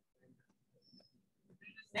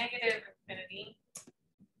 -infinity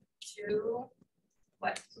to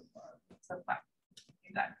what? So 5.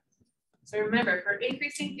 You got it. So remember, for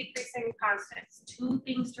increasing, decreasing constants, 2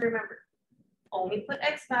 things to remember. Only put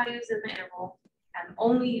X values in the interval and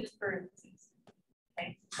only use parentheses.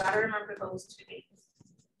 Okay, gotta remember those 2 things.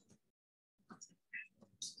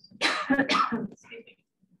 Excuse me.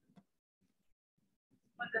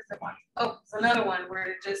 What does it want? Oh, it's another one where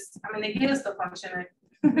it just, I mean, they give us the function.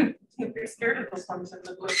 If you're scared of those functions,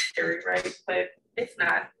 it looks scary, right? But it's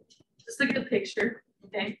not. Just look at the picture,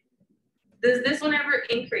 okay? Does this one ever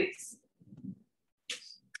increase?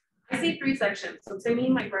 I see 3 sections. So to me,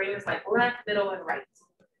 my brain is like left, middle, and right,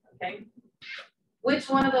 okay? Which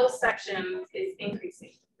one of those sections is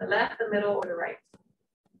increasing? The left, the middle, or the right?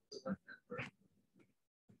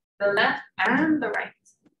 The left and the right.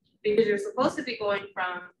 Because you're supposed to be going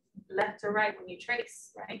from left to right when you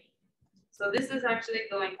trace, right? So this is actually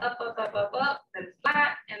going up, up, up, up, up, then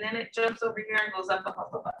flat, and then it jumps over here and goes up, up,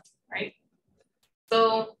 up, up, up, right? So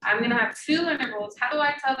I'm gonna have 2 intervals. How do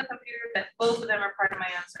I tell the computer that both of them are part of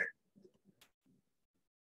my answer?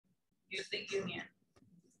 Use the union.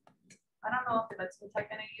 I don't know if it lets me type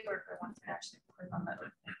in a U or if it wants to actually click on that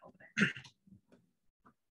other thing over there.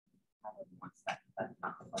 That's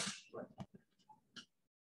not the button.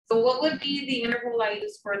 So what would be the interval I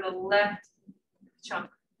use for the left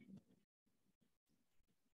chunk?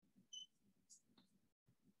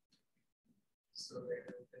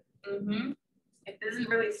 It doesn't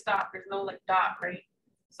really stop. There's no like dot, right?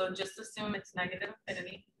 So just assume it's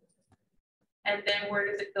 -infinity. And then where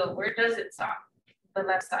does it go? Where does it stop? The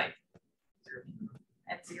left side.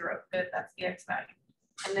 At 0. Good. That's the X value.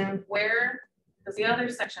 And then where does the other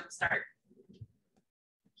section start?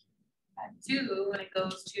 At 2 when it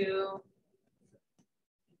goes to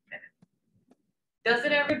infinity. Does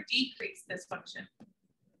it ever decrease this function?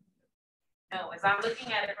 No, as I'm looking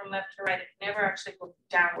at it from left to right, it never actually goes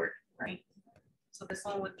downward, right? So this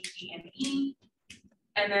one would be D and E.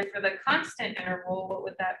 And then for the constant interval, what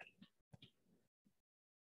would that be?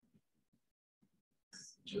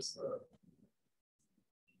 Just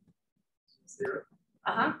 0.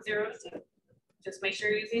 0 to 2. Just make sure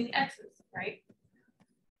you're using the X's, right?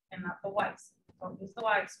 And not the Y's. Don't use the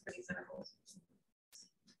Y's for these intervals.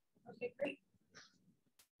 Okay, great.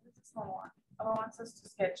 What does this one want? Oh, it wants us to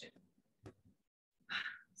sketch it.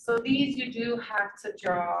 So these you do have to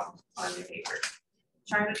draw on your paper.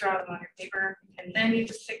 Try to draw them on your paper, and then you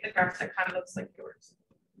just take the graph that kind of looks like yours.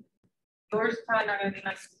 Yours is probably not gonna be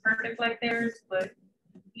nice and perfect like theirs, but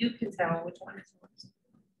you can tell which one is yours.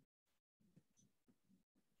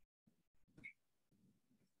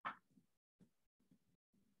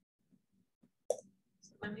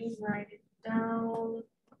 So let me write it down.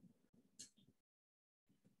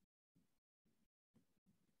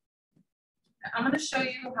 I'm going to show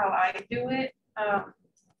you how I do it.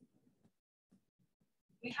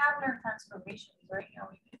 We have our transformations right now.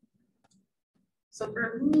 So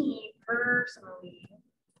for me personally,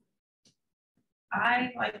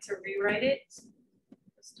 I like to rewrite it.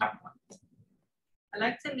 This top one. I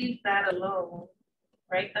like to leave that alone,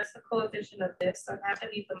 right? That's the coefficient of this, so I have to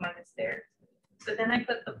leave the minus there. So then I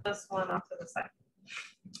put the plus one off to the side.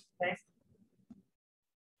 Okay.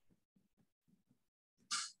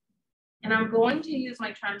 And I'm going to use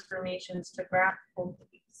my transformations to graph both of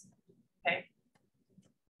these, okay?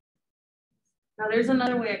 Now there's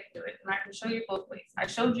another way I can do it, and I can show you both ways. I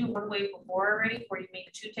showed you one way before already, where you made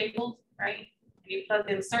the two tables, right? You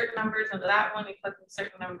plugged in certain numbers into that one, you plugged in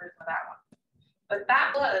certain numbers into that one. But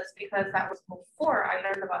that was because that was before I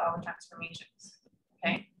learned about all the transformations,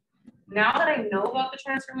 okay? Now that I know about the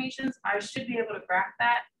transformations, I should be able to graph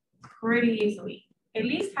that pretty easily. At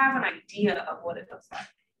least have an idea of what it looks like.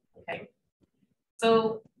 Okay,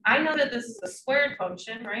 so I know that this is a squared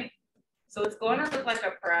function, right? So it's going to look like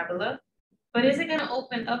a parabola, but is it going to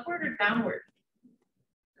open upward or downward?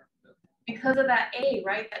 Because of that a,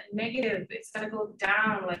 right? That negative, it's going to go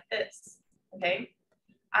down like this, okay?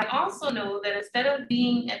 I also know that instead of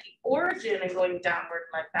being at the origin and going downward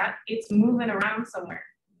like that, it's moving around somewhere.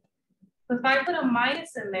 So if I put a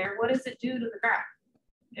minus in there, what does it do to the graph?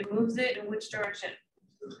 It moves it in which direction?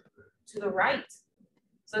 To the right.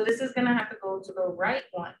 So this is gonna have to go to the right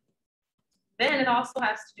one. Then it also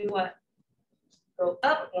has to do what? Go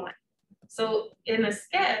up one. So in a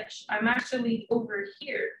sketch, I'm actually over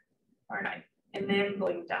here, aren't I? And then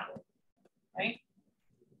going down, right?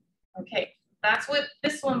 Okay, that's what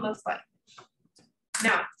this one looks like.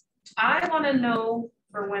 Now, I wanna know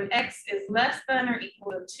for when x is less than or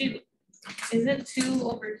equal to 2. Isn't 2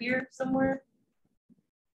 over here somewhere?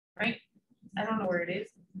 Right? I don't know where it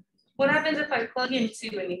is. What happens if I plug in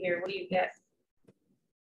 2 into here? What do you get?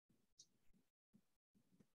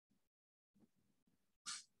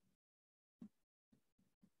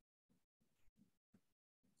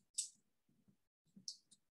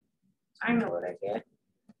 I know what I get.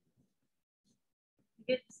 I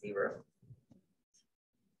get 0.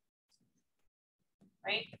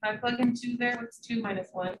 Right? If I plug in 2 there, what's 2 minus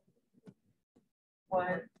 1?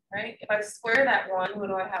 1, right? If I square that 1, what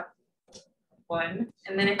do I have? 1.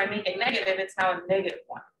 And then if I make it negative, it's now a negative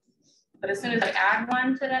 1. But as soon as I add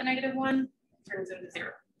 1 to that negative 1, it turns into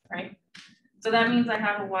 0, right? So that means I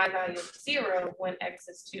have a y value of 0 when x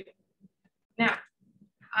is 2. Now,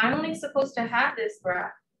 I'm only supposed to have this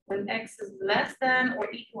graph when x is less than or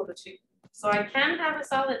equal to 2. So I can have a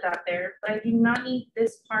solid dot there, but I do not need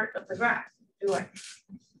this part of the graph, do I?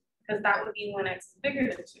 Because that would be when x is bigger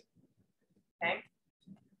than 2, okay?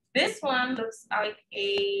 This one looks like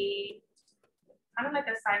a, kind of like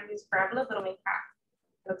a sideways parabola, but only half.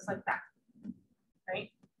 It looks like that,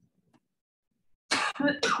 right?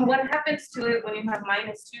 What happens to it when you have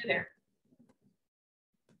minus 2 there?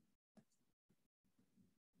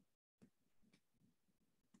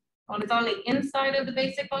 When it's on the inside of the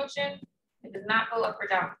basic function, it does not go up or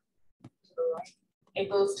down. To the right. It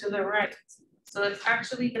goes to the right. So it's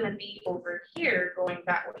actually going to be over here going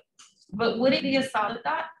that way. But would it be a solid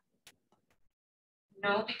dot?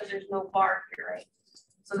 No, because there's no bar here, right?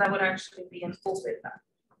 So that would actually be an open dot.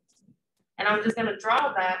 And I'm just going to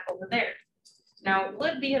draw that over there. Now, it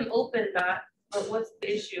would be an open dot, but what's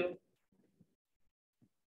the issue?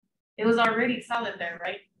 It was already solid there,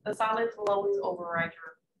 right? The solids will always override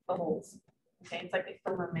the holes. Okay, it's like a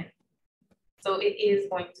filament. So it is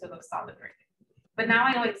going to look solid right there. But now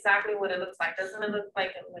I know exactly what it looks like. Doesn't it look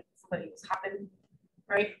like somebody was hopping,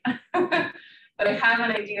 right? But I have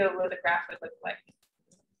an idea of what the graph would look like.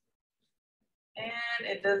 And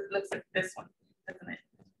it looks like this one, doesn't it?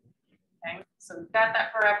 Okay, so we've got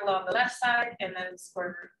that parabola on the left side and then the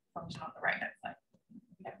square root function on the right hand side.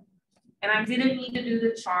 Okay. And I didn't need to do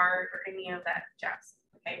the chart or any of that jazz.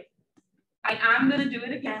 Okay. I am going to do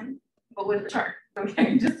it again, but with the chart.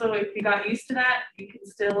 Okay. Just so if you got used to that, you can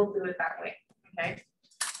still do it that way. Okay.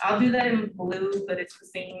 I'll do that in blue, but it's the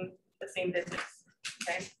same business.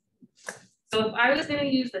 Okay. So if I was going to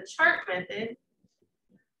use the chart method,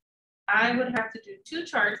 I would have to do 2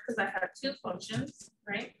 charts because I have 2 functions,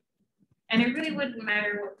 right? And it really wouldn't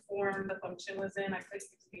matter what form the function was in. I could use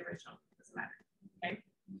the original, it doesn't matter, okay?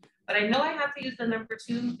 But I know I have to use the number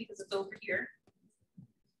 2 because it's over here.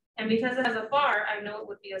 And because it has a bar, I know it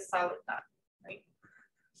would be a solid dot, right?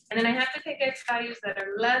 And then I have to pick x values that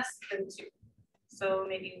are less than 2. So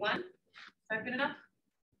maybe 1, is that good enough?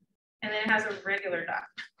 And then it has a regular dot,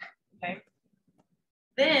 okay?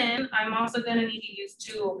 Then I'm also gonna need to use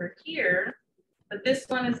 2 over here, but this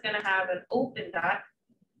one is gonna have an open dot,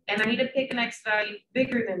 and I need to pick an x value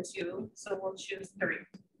bigger than 2, so we'll choose 3,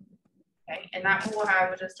 okay? And that one will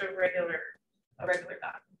have just a regular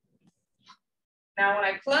dot. Now, when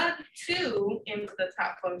I plug 2 into the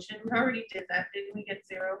top function, we already did that, didn't we get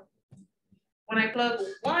 0? When I plug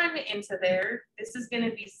 1 into there, this is going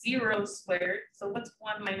to be 0 squared. So what's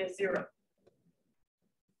 1 minus 0?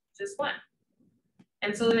 Just 1.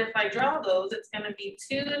 And so then if I draw those, it's going to be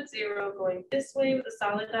 2 and 0 going this way with a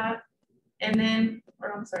solid dot. And then,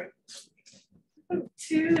 or I'm sorry,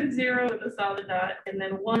 2 and 0 with a solid dot. And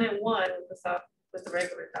then 1 and 1 with the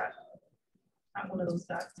regular dot. Not one of those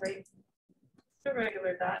dots, right? A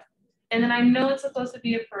regular dot. And then I know it's supposed to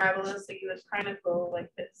be a parabola, so you would kind of go like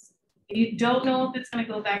this. If you don't know if it's going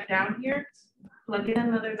to go back down here, plug in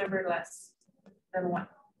another number less than 1,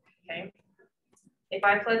 okay? If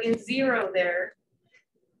I plug in 0 there,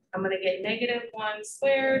 I'm going to get negative 1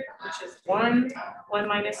 squared, which is 1. 1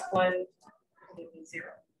 minus 1 will give me 0.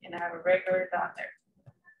 And I have a regular dot there,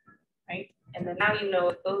 right? And then now you know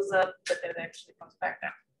it goes up, but then it actually comes back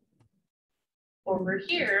down. Over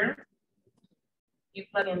here, you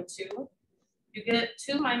plug in 2, you get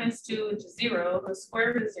 2 minus 2, which is 0. The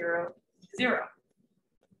square root of 0 is 0.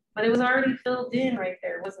 But it was already filled in right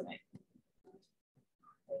there, wasn't it?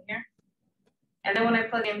 Right here. And then when I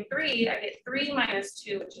plug in 3, I get 3 minus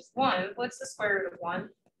 2, which is 1. What's the square root of 1?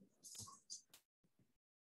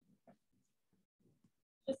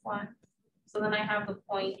 Just 1. So then I have the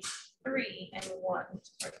point 3 and 1 right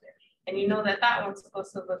there. And you know that that one's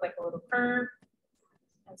supposed to look like a little curve.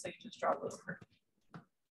 And so you just draw a little curve.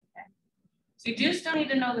 So you do still need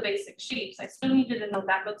to know the basic shapes. I still need you to know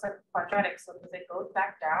that looks like a quadratic. So does it go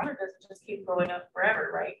back down or does it just keep going up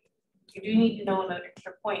forever, right? You do need to know another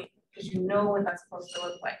extra point because you know what that's supposed to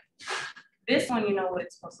look like. This one, you know what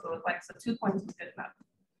it's supposed to look like. So 2 points is good enough.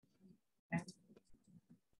 Okay.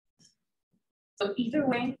 So either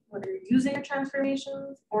way, whether you're using a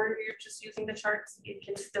transformations or you're just using the charts, it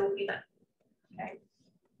can still be done. Okay.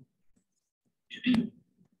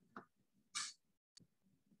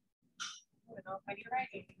 I don't know if I need to write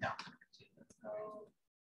anything down. Let's go.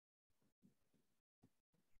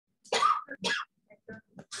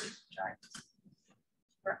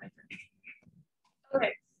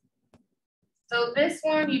 Okay. So this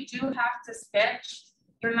one you do have to sketch.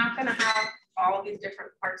 You're not going to have all these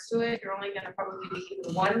different parts to it. You're only going to probably be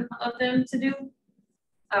given one of them to do.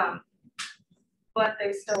 But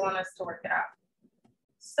they still want us to work it out.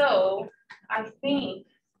 So I think,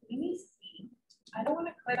 let me see. I don't want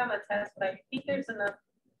to click on the test, but I think there's enough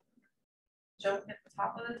junk at the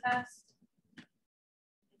top of the test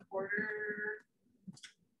in order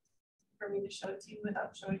for me to show it to you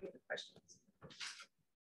without showing you the questions.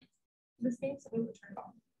 This needs to be turned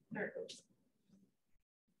on. There it goes.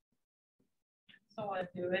 So I want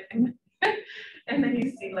to do it, and then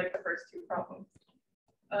you see like the first two problems.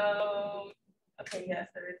 Okay, yes,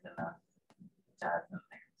 there is enough jazz in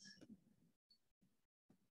there.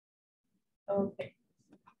 Okay.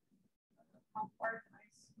 How far can I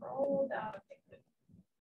scroll down? Okay, good.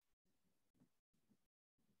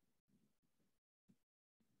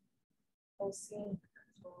 Oh, see.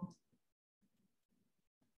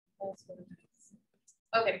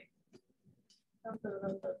 Okay.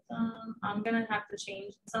 I'm gonna have to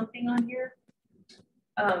change something on here.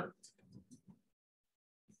 And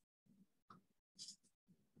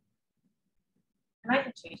I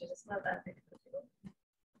can change it. It's not that big of a deal.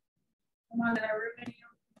 Come on, did I ruin you?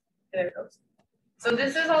 There it goes. So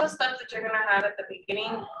this is all the stuff that you're gonna have at the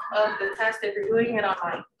beginning of the test if you're doing it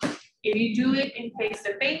online. If you do it in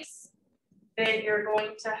face-to-face, then you're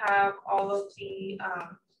going to have all of the,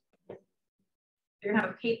 you're gonna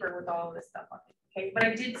have a paper with all of this stuff on it, okay? But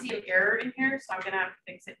I did see an error in here, so I'm gonna have to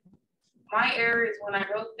fix it. My error is when I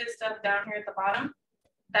wrote this stuff down here at the bottom,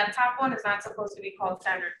 that top one is not supposed to be called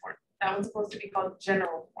standard form. That one's supposed to be called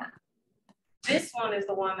general form. This one is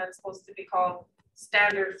the one that's supposed to be called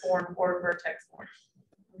standard form or vertex form,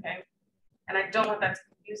 okay? And I don't want that to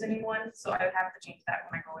confuse anyone, so I have to change that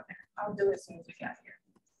when I go in there. I'll do it as soon as we get here.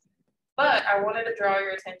 But I wanted to draw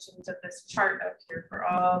your attention to this chart up here for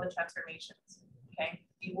all the transformations, okay?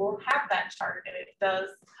 You will have that chart and it does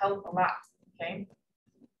help a lot, okay?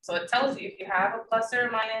 So it tells you if you have a plus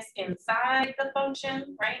or minus inside the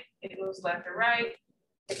function, right? It moves left or right.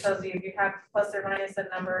 It tells you if you have plus or minus a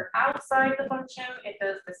number outside the function, it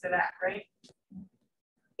does this or that, right?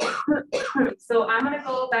 So I'm gonna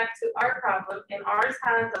go back to our problem, and ours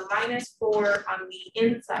has a -4 on the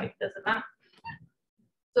inside, does it not?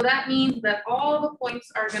 So that means that all the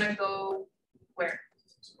points are gonna go where?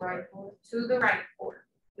 Right, to the right 4.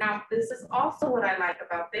 Now, this is also what I like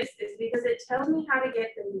about this is because it tells me how to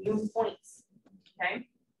get the new points, okay?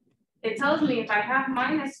 It tells me if I have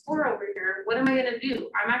 -4 over here, what am I gonna do?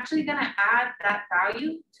 I'm actually gonna add that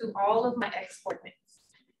value to all of my x coordinates.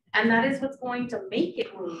 And that is what's going to make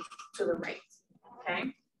it move to the right,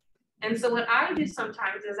 okay? And so what I do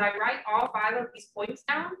sometimes is I write all 5 of these points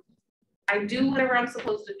down. I do whatever I'm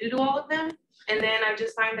supposed to do to all of them. And then I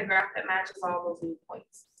just find the graph that matches all those new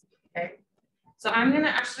points, okay? So I'm gonna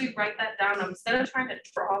actually write that down instead of trying to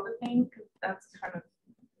draw the thing, because that's kind of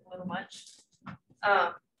a little much.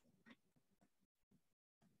 Now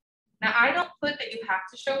I don't put that you have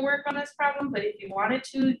to show work on this problem, but if you wanted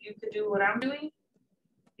to, you could do what I'm doing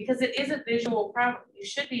because it is a visual problem. You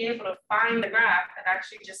should be able to find the graph and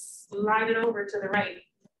actually just slide it over to the right.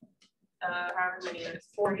 However many units,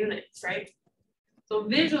 4 units, right? So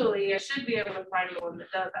visually, I should be able to find the one that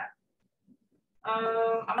does that.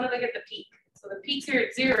 I'm gonna look at the peak. So the peak's here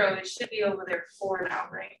at 0, it should be over there 4 now,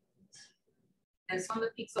 right? This one,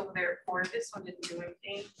 the peak's over there at 4. This one didn't do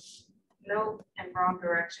anything. No, and wrong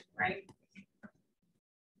direction, right?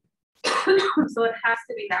 So it has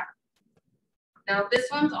to be that. Now this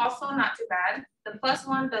one's also not too bad. The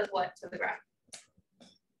 +1 does what to the graph?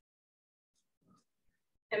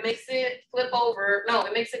 It makes it flip over. No,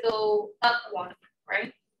 it makes it go up 1,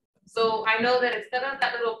 right? So I know that instead of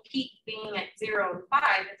that little peak being at 0 and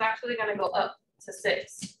 5, it's actually going to go up to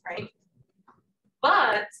 6, right?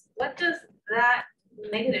 But what does that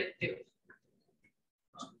negative do?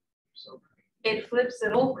 It flips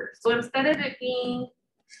it over. So instead of it being,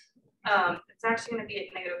 it's actually going to be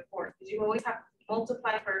at -4 because you always have to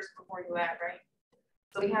multiply first before you add, right?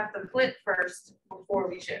 So we have to flip first before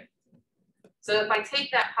we shift. So if I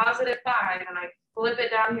take that +5 and I flip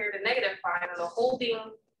it down here to -5, and the whole thing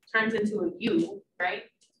turns into a U,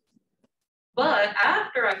 right? But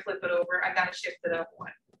after I flip it over, I got to shift it up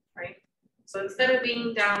 1, right? So instead of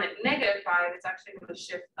being down at -5, it's actually going to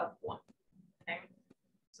shift up 1, okay?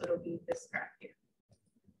 So it'll be this graph here.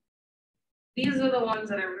 These are the ones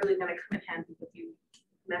that are really going to come in handy with you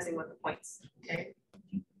messing with the points, okay?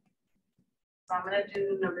 So I'm going to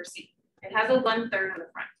do number C. It has a 1/3 in the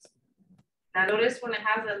front. Now notice when it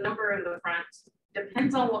has a number in the front,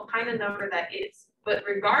 depends on what kind of number that is. But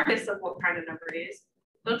regardless of what kind of number it is,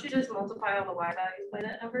 don't you just multiply all the y values by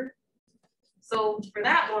that number? So for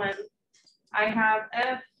that one, I have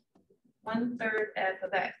f 1/3 f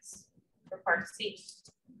of x for part C.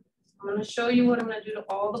 I'm going to show you what I'm going to do to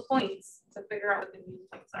all the points to figure out what the new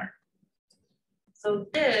points are. So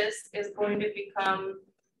this is going to become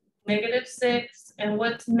 -6, and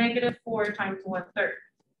what's -4 times 1/3?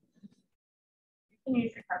 You can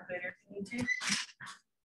use your calculator if you need to,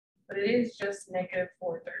 but it is just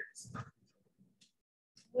 -4/3,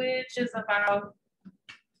 which is about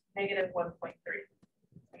 -1.3.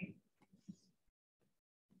 Okay.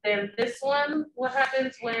 Then this one, what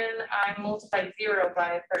happens when I multiply 0 by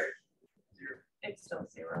 1/3? It's still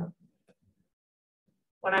 0.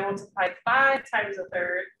 When I multiply 5 times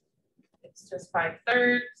 1/3, it's just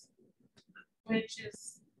 5/3, which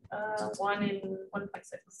is 1 in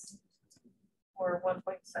 1.6 or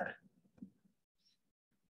 1.7.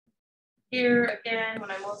 Here again, when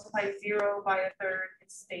I multiply 0 by 1/3,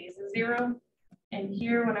 it stays a 0. And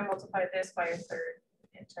here, when I multiply this by 1/3,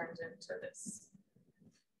 it turns into this.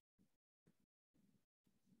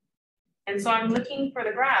 And so I'm looking for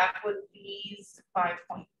the graph with these 5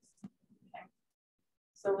 points. Okay.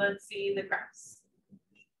 So let's see the graphs.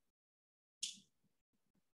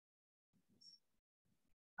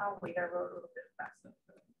 Oh, wait, I wrote a little bit faster.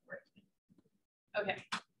 Okay.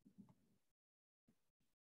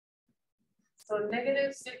 So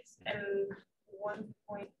 -6 and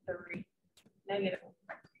 1.3,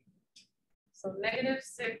 -1.3. So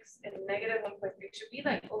 -6 and -1.3 should be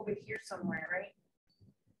like over here somewhere, right?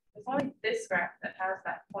 It's only this graph that has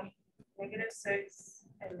that point, -6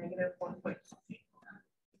 and -1.3.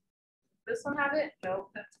 This one have it?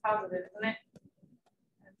 No, that's positive, isn't it?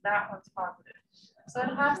 And that one's positive. So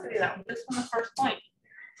it has to be that one. This one, the first point,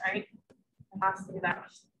 right? It has to be that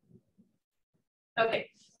one.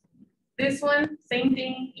 Okay. This one, same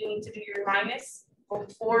thing. You need to do your minus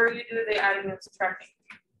before you do the adding and subtracting.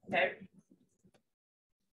 Okay.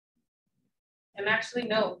 And actually,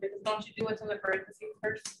 no, because don't you do what's in the parentheses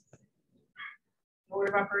first?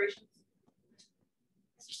 Order of operations.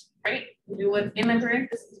 Right? You do what's in the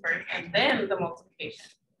parentheses first and then the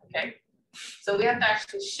multiplication. Okay. So we have to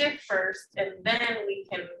actually shift first and then we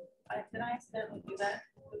can, did I accidentally do that.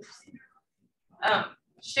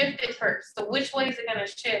 Shift it first. So which way is it gonna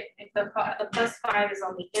shift if the +5 is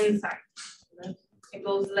on the inside? It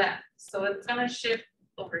goes left. So it's gonna shift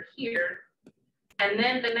over here. And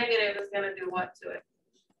then the negative is gonna do what to it?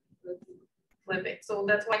 Flip it. So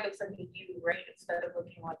that's why it looks like a U, right? Instead of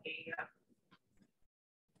looking like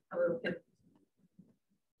a little bit.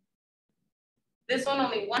 This one,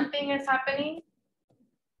 only one thing is happening.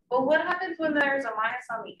 But what happens when there's a minus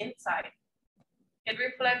on the inside? It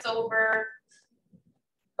reflects over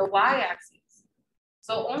the y-axis.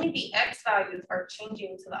 So only the x values are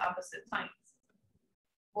changing to the opposite signs.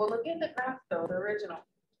 Well, look at the graph though, the original.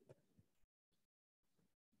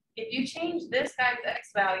 If you change this guy's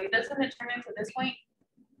x value, doesn't it turn into this point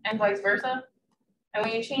and vice versa? And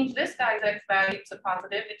when you change this guy's x value to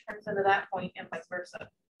positive, it turns into that point and vice versa.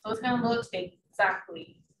 So it's gonna look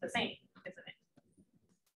exactly the same, isn't it?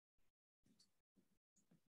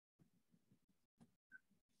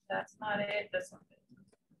 That's not it, this one is.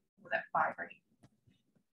 That 5 right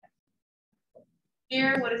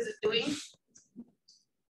here. What is it doing?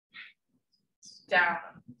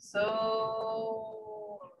 Down.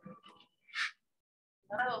 So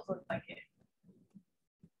none of those look like it.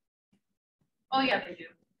 Oh yeah, they do.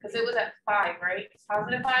 Because it was at 5, right? It's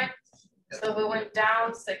 +5. So if it went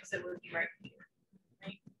down 6, it would be right here.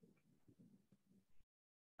 Right?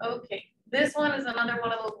 Okay. This one is another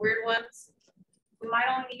one of those weird ones. We might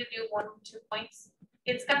only need to do 1 or 2 points.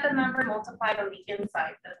 It's got the number multiplied on the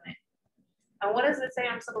inside, doesn't it? And what does it say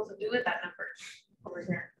I'm supposed to do with that number over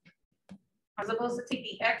here? I'm supposed to take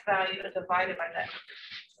the x value and divide it by that number,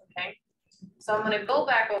 okay? So I'm gonna go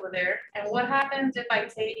back over there, and what happens if I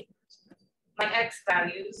take my x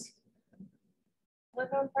values? What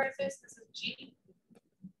part is this? This is G.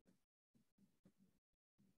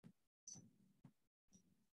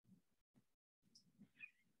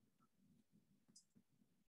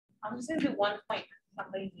 I'm just gonna do 1 point. I'm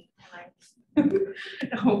lazy.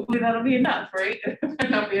 Hopefully that'll be enough, right?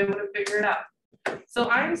 And I'll be able to figure it out. So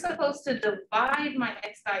I'm supposed to divide my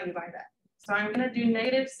x value by that. So I'm gonna do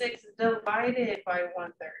 -6 divided by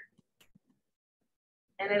 1/3.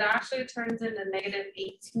 And it actually turns into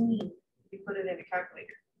 -18 if you put it in a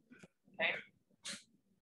calculator, okay?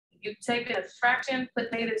 You take it as fraction, put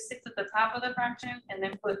 -6 at the top of the fraction, and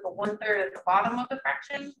then put the 1/3 at the bottom of the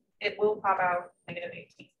fraction, it will pop out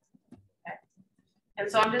 -18. And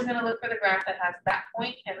so I'm just gonna look for the graph that has that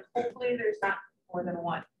point, and hopefully there's not more than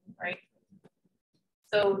 1, right?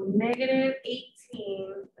 So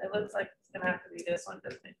 -18, it looks like it's gonna have to be this one,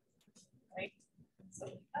 doesn't it? Right? So,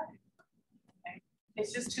 okay.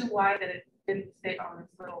 It's just too wide that it didn't fit on this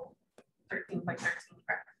little 13 by 13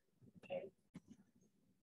 graph, okay?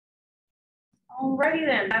 Alrighty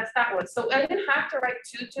then, that's that one. So I didn't have to write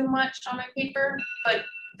too much on my paper, but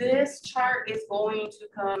this chart is going to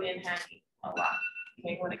come in handy a lot.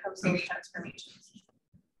 Okay, when it comes to those transformations.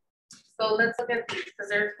 So let's look at these because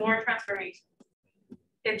there's more transformations.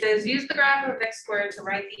 It says use the graph of x squared to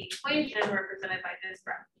write the equation represented by this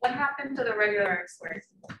graph. What happened to the regular x squared?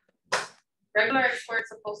 Regular x squared is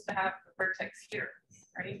supposed to have the vertex here,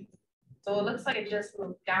 right? So it looks like it just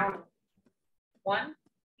moved down 1.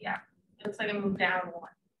 Yeah, it looks like it moved down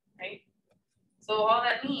 1, right? So all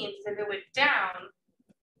that means if it went down,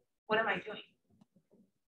 what am I doing?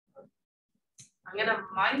 I'm gonna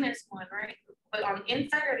 -1, right? But on the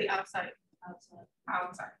inside or the outside?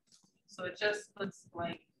 Outside. So it just looks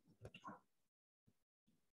like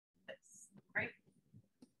this, right?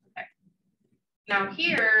 Okay. Now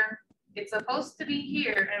here, it's supposed to be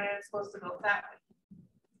here and it's supposed to go that way.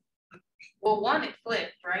 Well, 1, it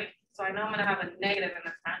flipped, right? So I know I'm gonna have a negative in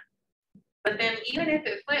the front. But then even if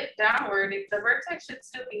it flipped downward, the vertex should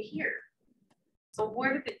still be here. So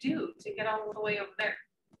what did it do to get all the way over there?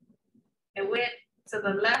 It went to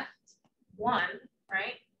the left 1,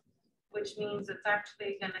 right? Which means it's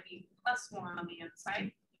actually going to be +1 on the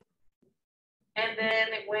inside. And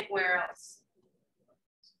then it went where else?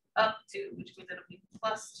 Up 2, which means it'll be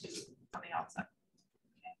 +2 on the outside.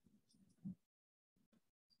 Okay.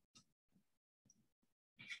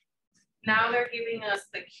 Now they're giving us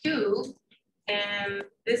the cube, and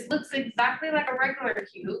this looks exactly like a regular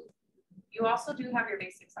cube. You also do have your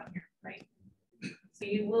basics on here, right? So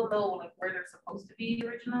you will know like where they're supposed to be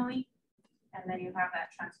originally, and then you have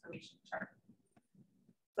that transformation chart.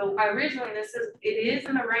 So originally it is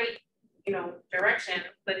in the right, direction,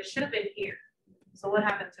 but it should have been here. So what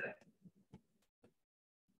happened to it?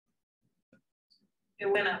 It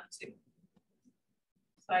went up 2.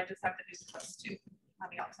 So I just have to do +2 on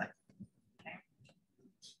the outside. Okay.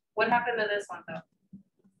 What happened to this one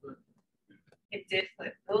though? It did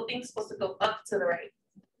flip. The whole thing's supposed to go up to the right,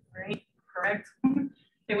 right? correct?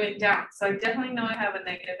 It went down. So I definitely know I have a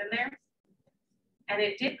negative in there. And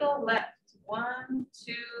it did go left. 1,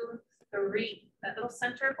 2, 3. That little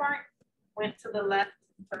center part went to the left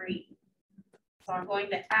 3. So I'm going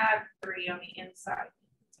to add 3 on the inside.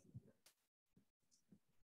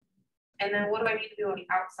 And then what do I need to do on the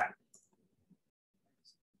outside?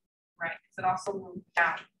 Right, because it also moved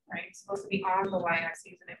down, right? It's supposed to be on the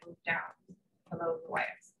y-axis and it moved down below the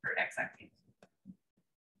y-axis or x-axis.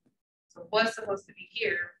 So it was supposed to be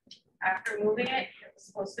here. After moving it, it was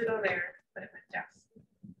supposed to go there, but it went down.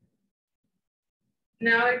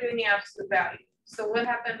 Now we're doing the absolute value. So what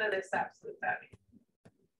happened to this absolute value?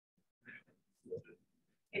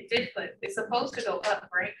 It did flip. It's supposed to go up,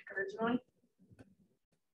 right, originally?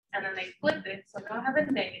 And then they flipped it, so now I have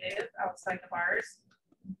a negative outside the bars.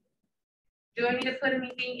 Do I need to put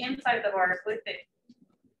anything inside the bars with it?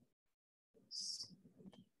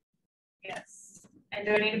 Yes. And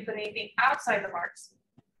do I need to put anything outside the bars?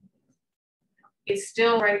 It's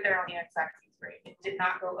still right there on the x-axis, right? It did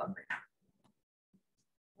not go up or down.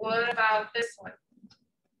 What about this one?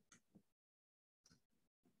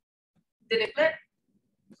 Did it flip?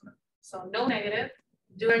 So no negative.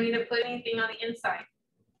 Do I need to put anything on the inside?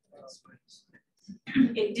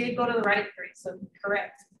 It did go to the right 3, so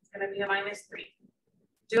correct. It's going to be a -3.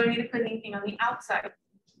 Do I need to put anything on the outside?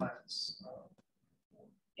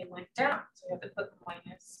 It went down, so you have to put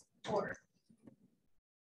 -4.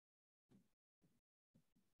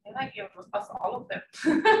 I like you us all of them.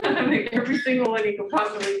 Like every single one you can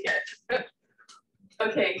possibly get.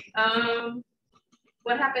 Okay,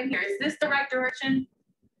 what happened here? Is this the right direction?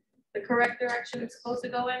 The correct direction it's supposed to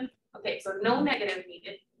go in? Okay, so no negative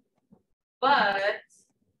needed, but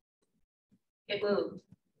it moved.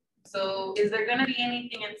 So is there gonna be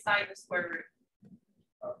anything inside the square root?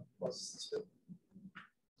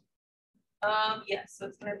 Yes, so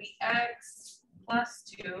it's gonna be x plus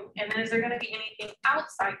 2, and then is there gonna be anything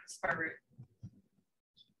outside the square root?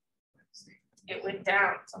 It went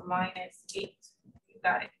down, so -8, you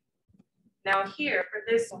got it. Now here, for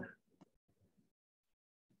this one,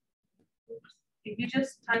 if you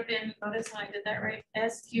just type in, notice when I did that right,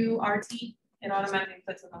 SQRT, it automatically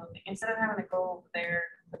puts another thing. Instead of having to go over there,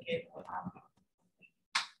 okay, I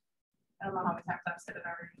don't know how many times I've said it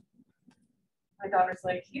already. My daughter's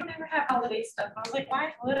like, you don't ever have holiday stuff. I was like,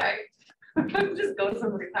 why would I? Just go to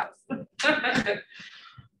somebody's house.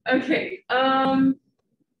 Okay,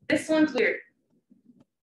 this one's weird.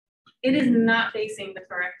 It is not facing the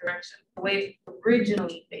correct direction, the way it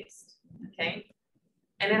originally faced, okay?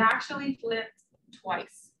 And it actually flipped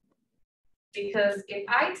twice. Because if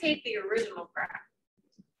I take the original graph,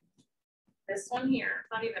 this one here,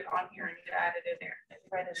 it's not even on here, I need to add it in there. I need to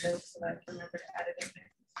write a note so that I can remember to add it in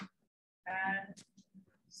there. Add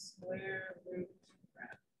square root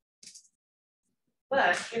graph.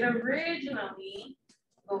 But it originally,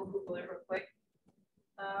 go Google it real quick.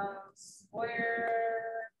 Square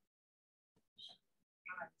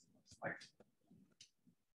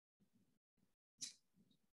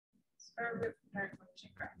root parent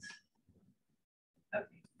function graph.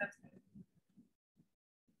 Okay, that's good.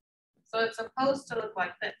 So it's supposed to look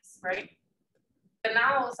like this, right? But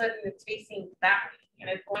now all of a sudden it's facing that way and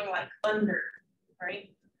it's going like under,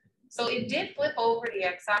 right? So it did flip over the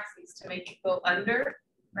x-axis to make it go under,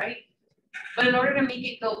 right? But in order to make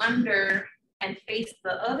it go under and face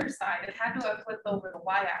the other side, it had to have flipped over the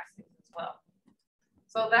y-axis as well.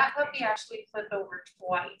 So that puppy actually flipped over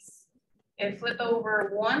twice. It flipped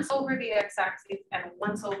over once over the x-axis and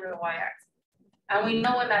once over the y-axis. And we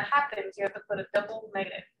know when that happens, you have to put a double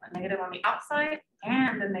negative, a negative on the outside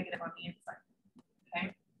and a negative on the inside,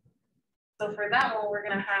 okay? So for that one, we're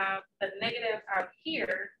gonna have a negative out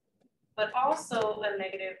here, but also a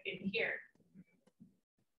negative in here.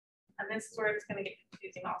 And this is where it's gonna get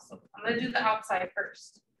confusing also. I'm gonna do the outside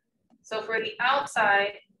first. So for the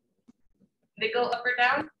outside, did it go up or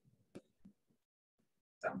down?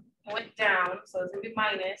 So it went down, so it's gonna be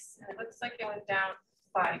minus, and it looks like it went down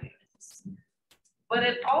 5 units. But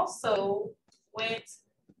it also went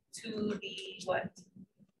to the what?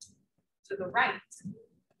 To the right,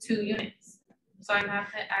 2 units. So I'm gonna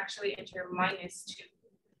have to actually enter -2.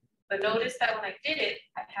 But notice that when I did it,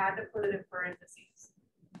 I had to put it in parentheses,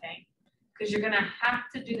 okay? Because you're gonna have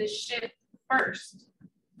to do the shift first,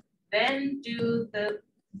 then do the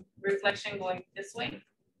reflection going this way.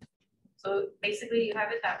 So basically you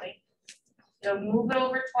have it that way. You'll move it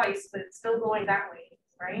over twice, but it's still going that way,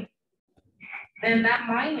 right? Then that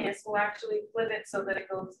minus will actually flip it so that it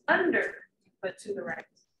goes under, but to the right.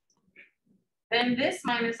 Then this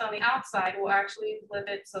minus on the outside will actually flip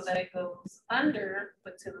it so that it goes under,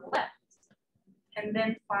 but to the left. And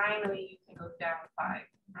then finally, you can go down 5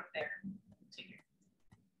 from there to here.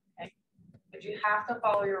 Okay, but you have to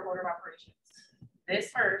follow your order of operations.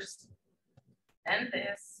 This first, then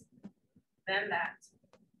this, then that,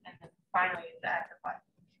 and then finally add the 5.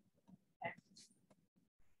 Okay.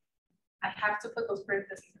 I have to put those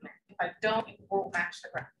parentheses in there. If I don't, it won't match the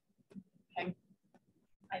graph. Okay.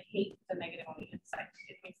 I hate the negative on the inside.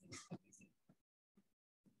 It makes me confusing.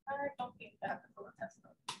 I don't think I have to pull a test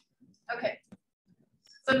though. Okay.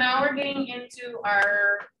 So now we're getting into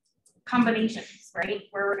our combinations, right?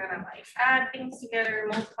 Where we're gonna like add things together,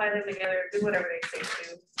 multiply them together, do whatever they say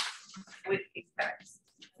to do with these guys.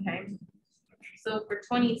 Okay. So for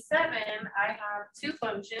 27, I have 2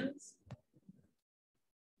 functions.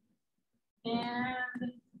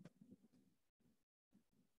 And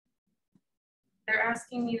they're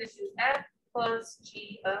asking me to do f plus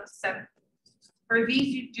g of 7. For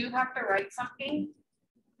these, you do have to write something.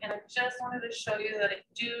 And I just wanted to show you that I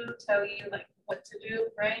do tell you like what to do,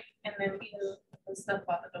 right? And then we do the stuff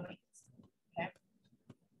about the domains, okay?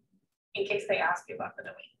 In case they ask you about the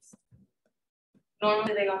domains.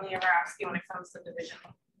 Normally, they only ever ask you when it comes to division.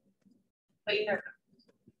 But you never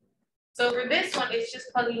know. So for this one, it's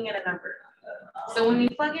just plugging in a number. So when you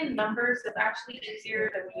plug in numbers, it's actually easier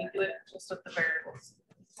than when you do it just with the variables.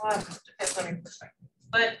 Well, depends on your perspective.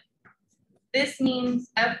 But this means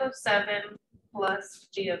f of 7 plus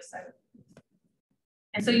g of 7.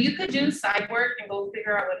 And so you could do side work and go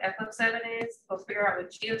figure out what f of 7 is, go figure out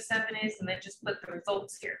what g of 7 is, and then just put the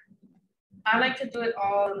results here. I like to do it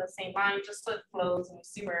all in the same line, just so it flows and you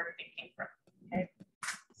see where everything came from. Okay.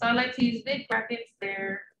 So I like to use big brackets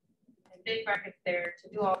there and big brackets there to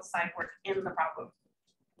do all the side work in the problem.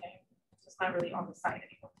 Okay. So it's not really on the side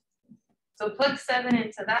anymore. So plug 7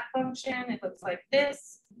 into that function, it looks like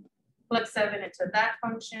this. Plug 7 into that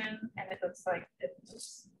function, and it looks like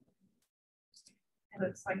this. It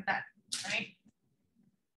looks like that, right?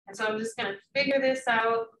 And so I'm just gonna figure this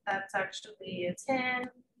out. That's actually a 10.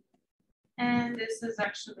 And this is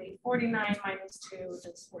actually 49 minus 2, which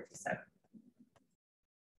is 47.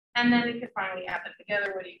 And then we can finally add them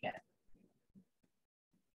together. What do you get?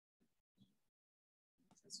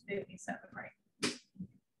 This is 57, right?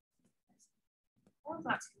 Well, it's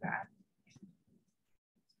not too bad.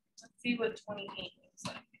 Let's see what 28 looks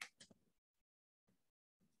like.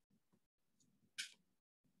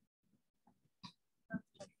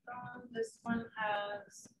 This one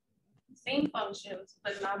has the same functions,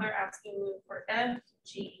 but now they're asking me for f,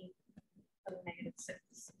 g of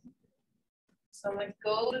 -6. So I'm going to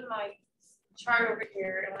go to my chart over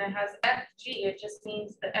here, and when it has f, g, it just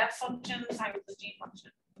means the f function times the g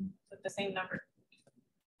function with the same number.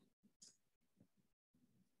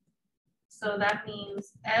 So that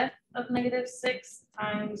means f of -6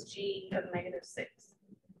 times g of -6.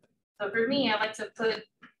 So for me, I like to put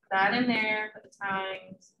that in there, put the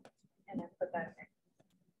times, and then put that in there.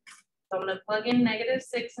 So I'm going to plug in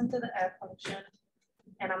 -6 into the f function,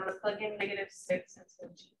 and I'm going to plug in -6 into the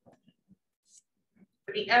g function.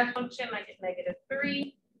 For the f function, I get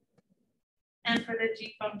 -3, and for the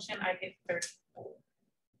g function, I get 34.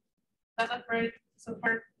 Does that look right so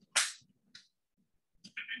far?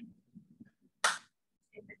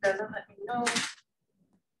 If it doesn't, let me know.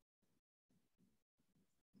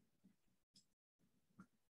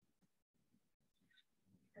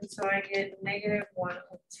 And so I get -1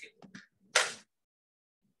 and 2.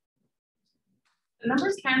 The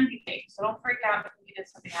numbers can be big, so don't freak out if you did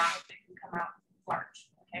something wrong. They can come out large.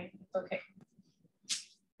 Okay, it's okay.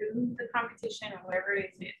 Do the computation and whatever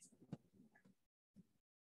it is.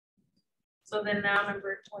 So then now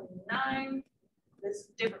number 29, this is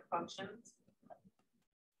different functions.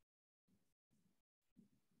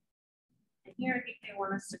 And here I think they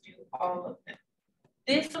want us to do all of them.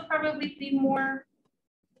 This will probably be more.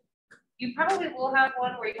 You probably will have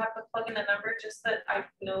one where you have to plug in a number just that I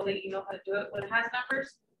know that you know how to do it when it has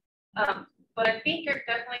numbers. But I think you're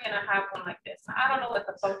definitely going to have one like this. Now, I don't know what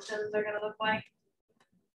the functions are going to look like,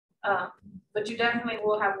 but you definitely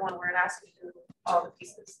will have one where it asks you to do all the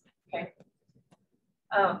pieces, okay?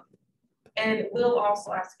 And it will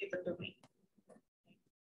also ask you the domain.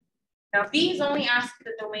 Now, these only ask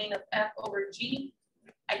the domain of f over g.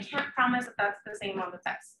 I can't promise that that's the same on the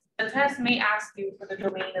test. The test may ask you for the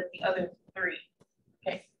domain of the other 3,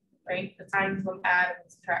 okay, right? The times them, add,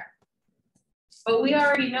 and subtract. But we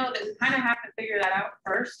already know that we kind of have to figure that out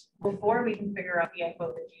first before we can figure out the f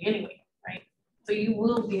over g anyway, right? So you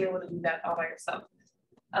will be able to do that all by yourself.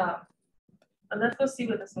 But let's go see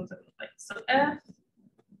what this one's going to look like. So f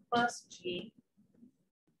plus g.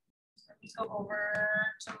 Let me go over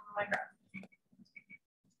to my graph.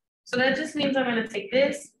 So that just means I'm going to take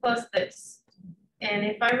this plus this. And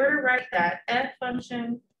if I were to write that f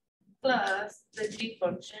function plus the g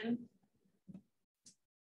function,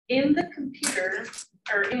 in the computer,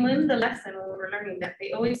 or in the lesson when we were learning that,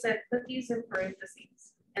 they always said put these in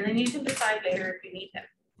parentheses, and then you can decide later if you need them.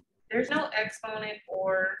 There's no exponent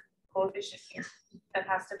or coefficient here that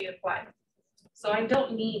has to be applied. So I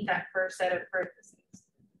don't need that first set of parentheses.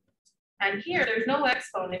 And here, there's no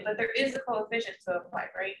exponent, but there is a coefficient to apply,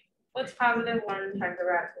 right? What's positive 1 times a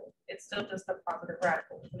radical? It's still just a positive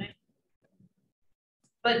radical, isn't it?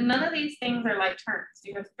 But none of these things are like terms.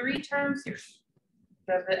 You have 3 terms here.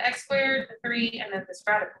 You have the x squared, the 3, and then this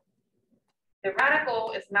radical. The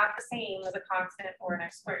radical is not the same as a constant or an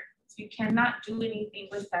x squared. So you cannot do anything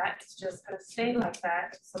with that. It's just going to stay like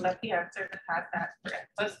that. Select the answer that has that for f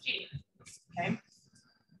plus g. Okay.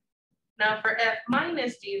 Now for f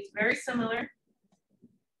minus g, it's very similar.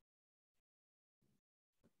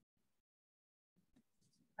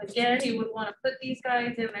 Again, you would want to put these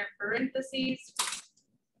guys in their parentheses,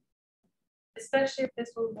 especially if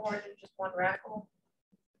this was more than just one radical.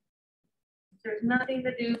 There's nothing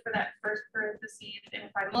to do for that first parentheses. And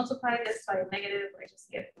if I multiply this by a negative, I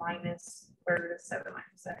just get minus square root of 7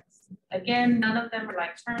 minus x. Again, none of them are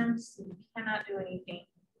like terms, so you cannot do anything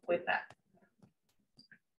with that.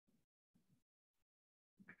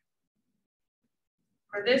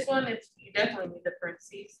 For this one, you definitely need the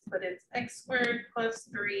parentheses, but it's x squared plus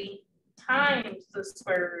 3 times the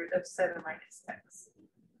square root of 7 minus x.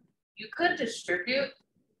 You could distribute,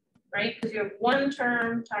 right? Because you have 1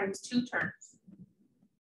 term times 2 terms.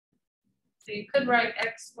 So you could write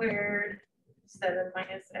x squared 7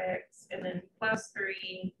 minus x and then plus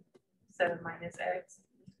 3 7 minus x.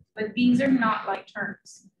 But these are not like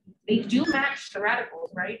terms. They do match the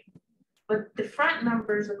radicals, right? But the front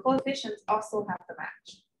numbers, the coefficients also have to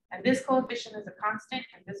match. And this coefficient is a constant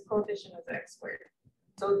and this coefficient is x squared.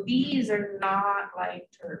 So these are not like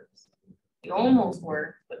terms. They almost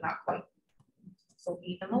were, but not quite. So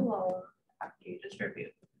leave them alone after you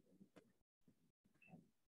distribute.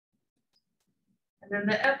 And then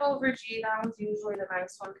the f over g, that one's usually the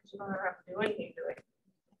nice one because you don't ever have to do anything to it.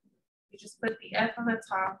 You just put the f on the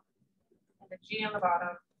top and the g on the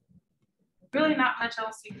bottom. Really not much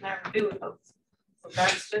else you can ever do with those. So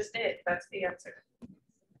that's just it. That's the answer.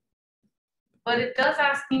 But it does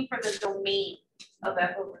ask me for the domain of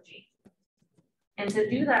f over g. And to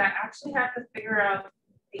do that, I actually have to figure out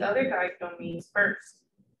the other guy's domains first.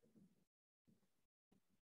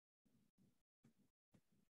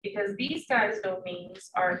 Because these guys'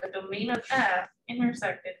 domains are the domain of f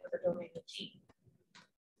intersected with the domain of g.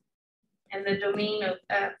 And the domain of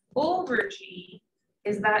f over g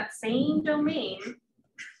is that same domain,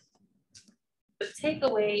 but take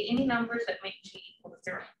away any numbers that make g equal to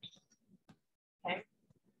 0. Okay?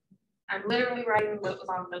 I'm literally writing what was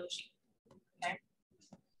on the note sheet. Okay?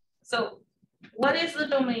 So what is the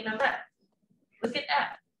domain of f? Look at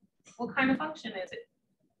f. What kind of function is it?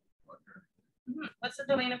 What's the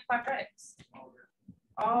domain of quadratics?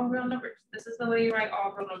 All real numbers. This is the way you write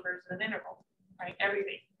all real numbers in an interval, right?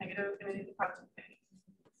 Everything, negative infinity to positive infinity.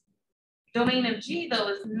 Domain of g, though,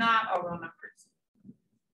 is not all real numbers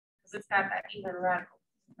because it's got that even radical,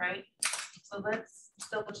 right? So let's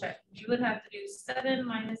double check. You would have to do 7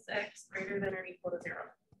 minus x greater than or equal to 0.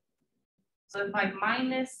 So if I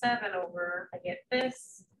minus 7 over, I get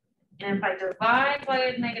this. And if I divide by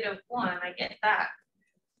a -1, I get that.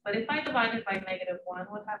 But if I divide it by -1,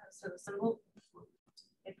 what happens to the symbol?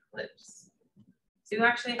 It flips. So you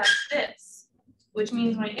actually have this, which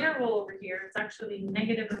means my interval over here is actually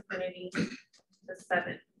negative infinity to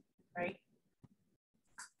 7, right?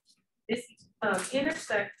 This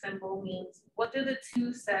intersect symbol means what do the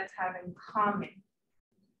two sets have in common?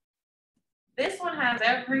 This one has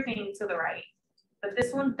everything to the right, but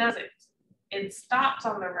this one doesn't. It stops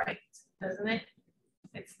on the right, doesn't it?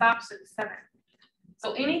 It stops at 7.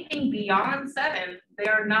 So anything beyond 7, they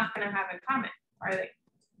are not going to have in common, are they?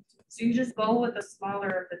 So you just go with the smaller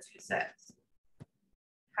of the two sets.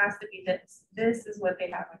 Has to be this. This is what they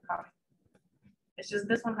have in common. It's just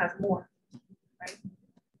this one has more, right?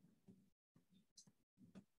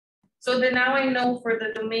 So then now I know for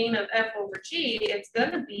the domain of f over g, it's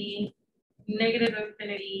going to be negative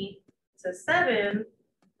infinity to 7,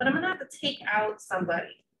 but I'm going to have to take out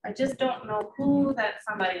somebody. I just don't know who that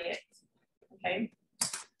somebody is, okay?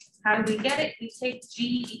 How do we get it? We take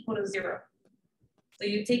g equal to 0. So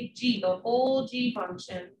you take g, the whole g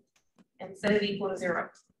function, and set it equal to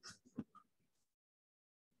 0.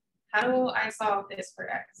 How do I solve this for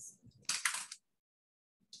x?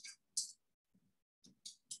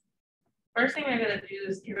 First thing I'm going to do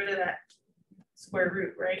is get rid of that square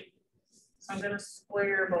root, right? So I'm going to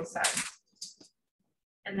square both sides.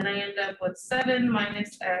 And then I end up with 7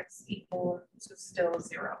 minus x equal to still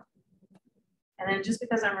 0. And then just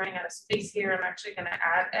because I'm running out of space here, I'm actually going to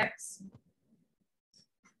add x.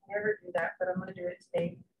 I never do that, but I'm going to do it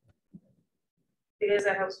today. Because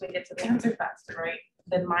that helps me get to the answer faster, right?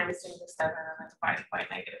 Than minusing the 7 and then dividing by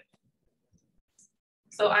negative.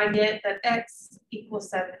 So I get that x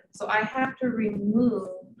equals 7. So I have to remove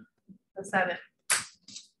the 7.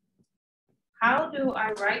 How do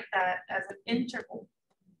I write that as an interval?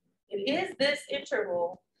 It is this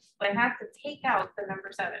interval, but I have to take out the number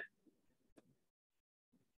 7.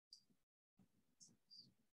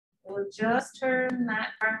 We'll just turn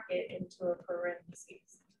that bracket into a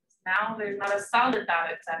parentheses. Now there's not a solid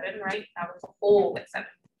dot at 7, right? Now there's a hole at 7.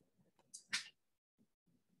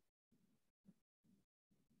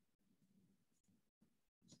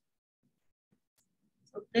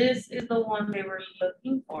 So this is the one they were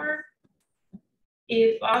looking for.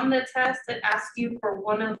 If on the test it asks you for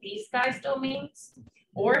one of these guys' domains,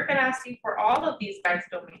 or if it asks you for all of these guys'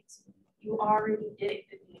 domains, you already did it,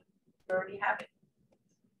 didn't you? You already have it.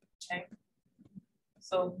 Okay.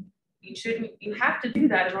 So you have to do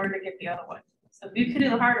that in order to get the other one. So if you can do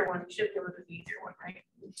the harder one, you should be able to do the easier one, right?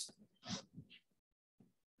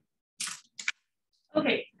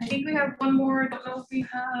 Okay, I think we have one more. I don't know if we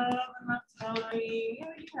have enough time.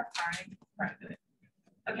 Yeah, you have time. Try to do it.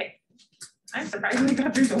 Okay. I'm surprised we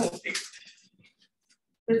got through the whole thing.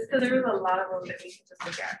 It's because there was a lot of them that we can just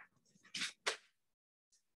look at.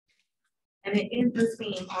 And it is the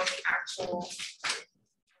same on the actual.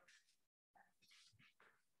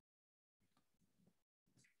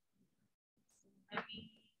 Let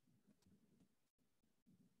me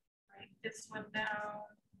write this one down.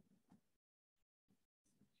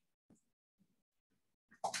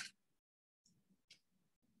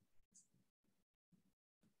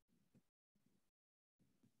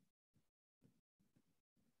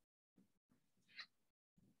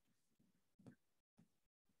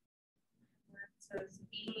 Says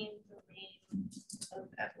being domain of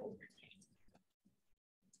F over G.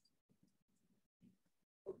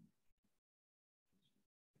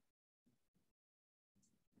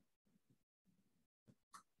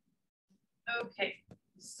 Okay,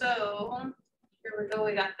 so here we go.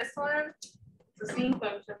 We got this one. It's the same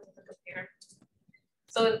function with the computer.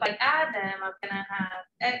 So if I add them, I'm gonna have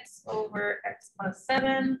x over x plus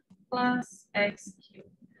 7 plus x cubed.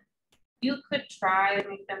 You could try and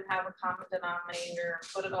make them have a common denominator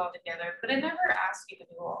and put it all together, but it never asks you to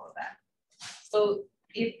do all of that. So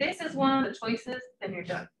if this is one of the choices, then you're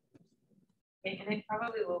done. Okay, and it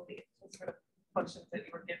probably will be the sort of functions that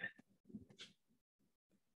you were given.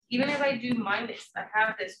 Even if I do minus, I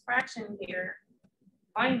have this fraction here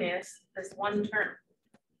minus this one term.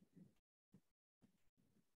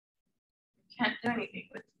 Can't do anything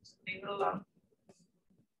with it, just leave it alone.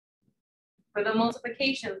 For the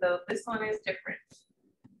multiplication though, this one is different.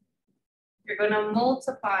 You're gonna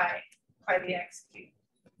multiply by the x cubed.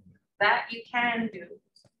 That you can do.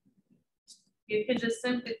 You can just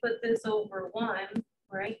simply put this over 1,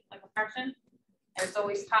 right? Like a fraction. And it's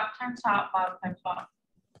always top times top, bottom times bottom.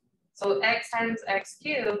 So x times x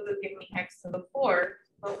cubed would give me x to the 4,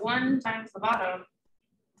 but 1 times the bottom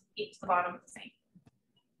keeps the bottom the same.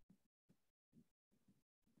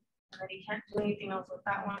 And then you can't do anything else with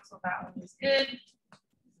that one, so that one is good.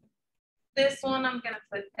 This one, I'm gonna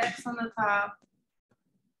put x on the top.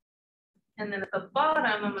 And then at the bottom,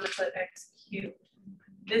 I'm gonna put x cubed.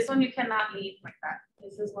 This one you cannot leave like that.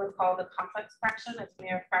 This is what's called a complex fraction. It's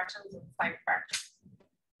mere fractions and side fractions.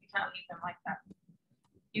 You can't leave them like that.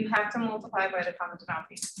 You have to multiply by the common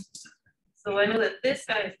denominator. So I know that this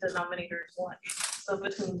guy's denominator is 1. So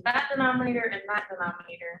between that denominator and that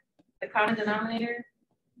denominator, the common denominator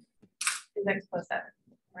is x plus 7,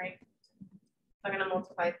 right? So I'm going to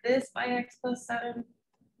multiply this by x plus 7,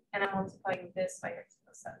 and I'm multiplying this by x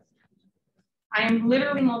plus 7. I am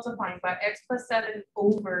literally multiplying by x plus 7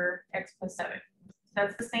 over x plus 7.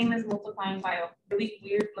 That's the same as multiplying by a really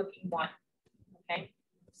weird looking 1, okay?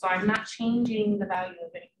 So I'm not changing the value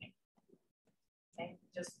of anything, okay?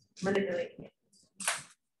 Just manipulating it.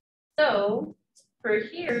 So for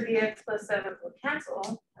here, the x plus 7 will cancel,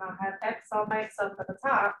 and I'll have x all by itself at the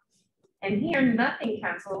top. And here, nothing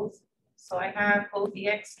cancels. So I have both the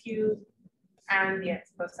x cubed and the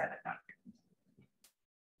x plus 7 down here.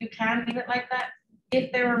 You can leave it like that.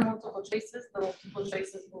 If there are multiple choices, the multiple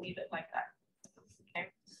choices will leave it like that.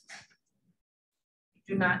 Okay.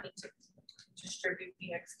 You do not need to distribute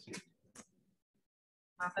the x cubed.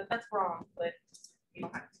 Not that that's wrong, but you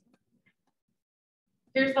don't have to.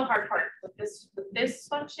 Here's the hard part. With this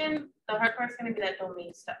function, the hard part is going to be that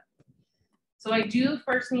domain stuff. So I do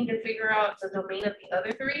first need to figure out the domain of the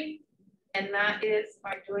other three, and that is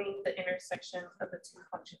by doing the intersection of the two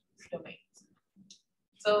function domains.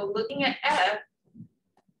 So looking at f,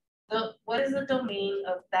 what is the domain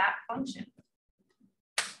of that function?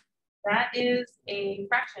 That is a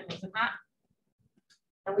fraction, is it not?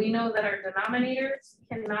 And we know that our denominators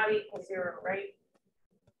cannot equal 0, right?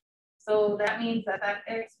 So that means that that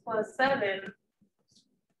x plus 7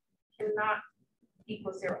 cannot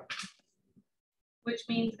equal 0, which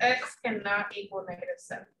means x cannot equal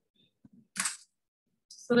 -7.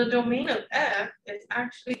 So the domain of f is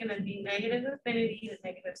actually going to be negative infinity to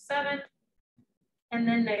 -7, and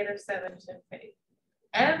then -7 to infinity.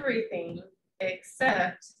 Everything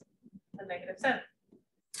except the -7.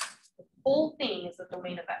 The whole thing is the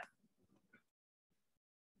domain of f.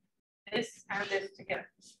 This and this together.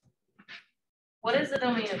 What is the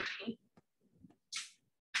domain of g?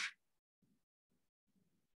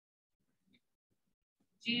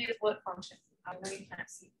 G is what function? I know you can't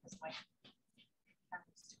see because my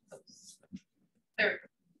camera's too close. There we go.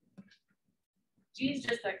 G is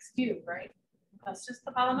just x cubed, right? That's just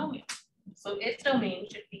the polynomial. So its domain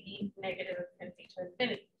should be negative infinity to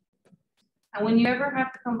infinity. And when you ever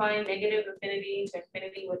have to combine negative infinity to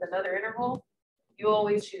infinity with another interval, you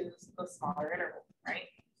always choose the smaller interval, right?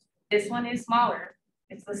 This one is smaller.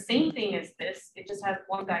 It's the same thing as this. It just has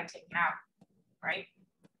one guy taken out, right?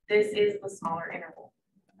 This is the smaller interval.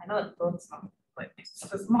 I know it's both small, but it's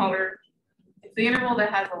the smaller. It's the interval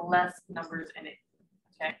that has less numbers in it,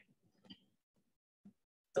 okay?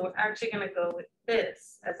 So we're actually going to go with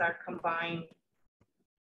this as our combined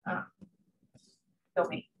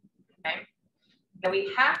domain, okay? Now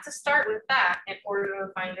we have to start with that in order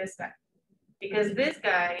to find this guy, because this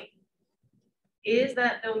guy is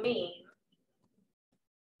that domain,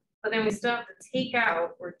 but then we still have to take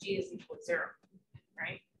out where g is equal to 0,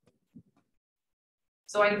 right?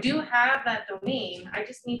 So I do have that domain. I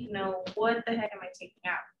just need to know what the heck am I taking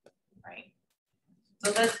out, right?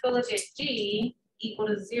 So let's go look at g equal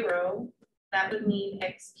to 0. That would mean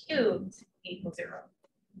x cubed equals 0.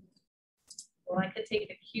 Well, I could take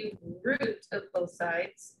the cube root of both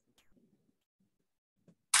sides,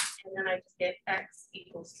 and then I just get x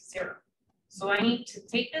equals to 0. So I need to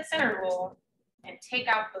take this interval and take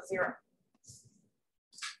out the 0.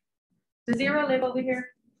 Does 0 live over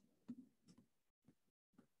here?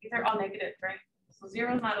 These are all negative, right? So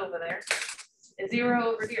 0 is not over there. Is 0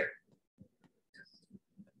 over here?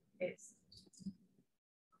 It's.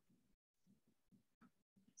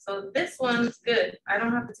 So this one's good. I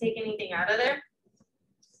don't have to take anything out of there.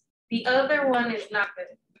 The other one is not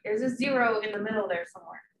good. There's a 0 in the middle there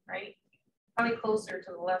somewhere, right? Probably closer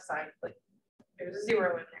to the left side, but there's a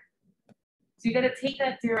 0 in there. So you got to take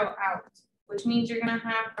that 0 out, which means you're going to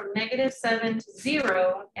have from -7 to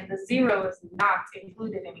 0, and the 0 is not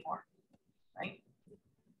included anymore, right?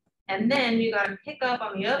 And then you got to pick up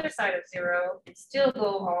on the other side of 0 and still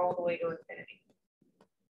go all the way to infinity.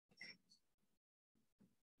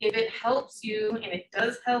 If it helps you, and it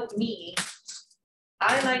does help me,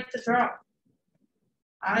 I like to draw.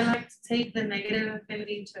 I like to take the negative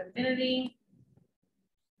infinity to infinity.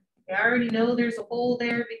 I already know there's a hole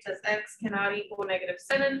there because x cannot equal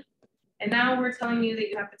 -7. And now we're telling you that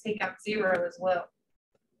you have to take out 0 as well.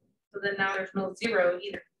 So then now there's no 0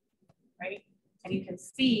 either, right? And you can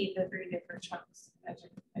see the 3 different chunks as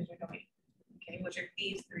you're going, okay, which are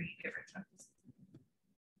these 3 different chunks.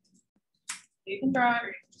 You can draw it or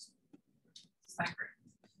you can just decipher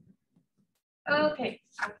it. Okay,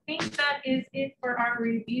 I think that is it for our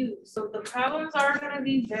review. So the problems are going to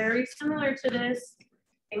be very similar to this.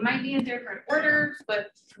 They might be in different orders,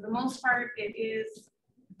 but for the most part, it is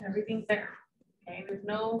everything's there. Okay, there's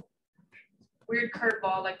no weird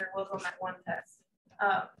curveball like there was on that one test.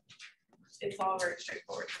 It's all very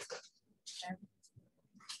straightforward. Okay.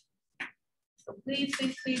 So please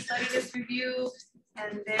study this review,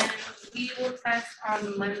 and then we will test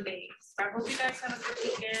on Monday. So I hope you guys have a good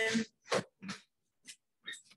weekend.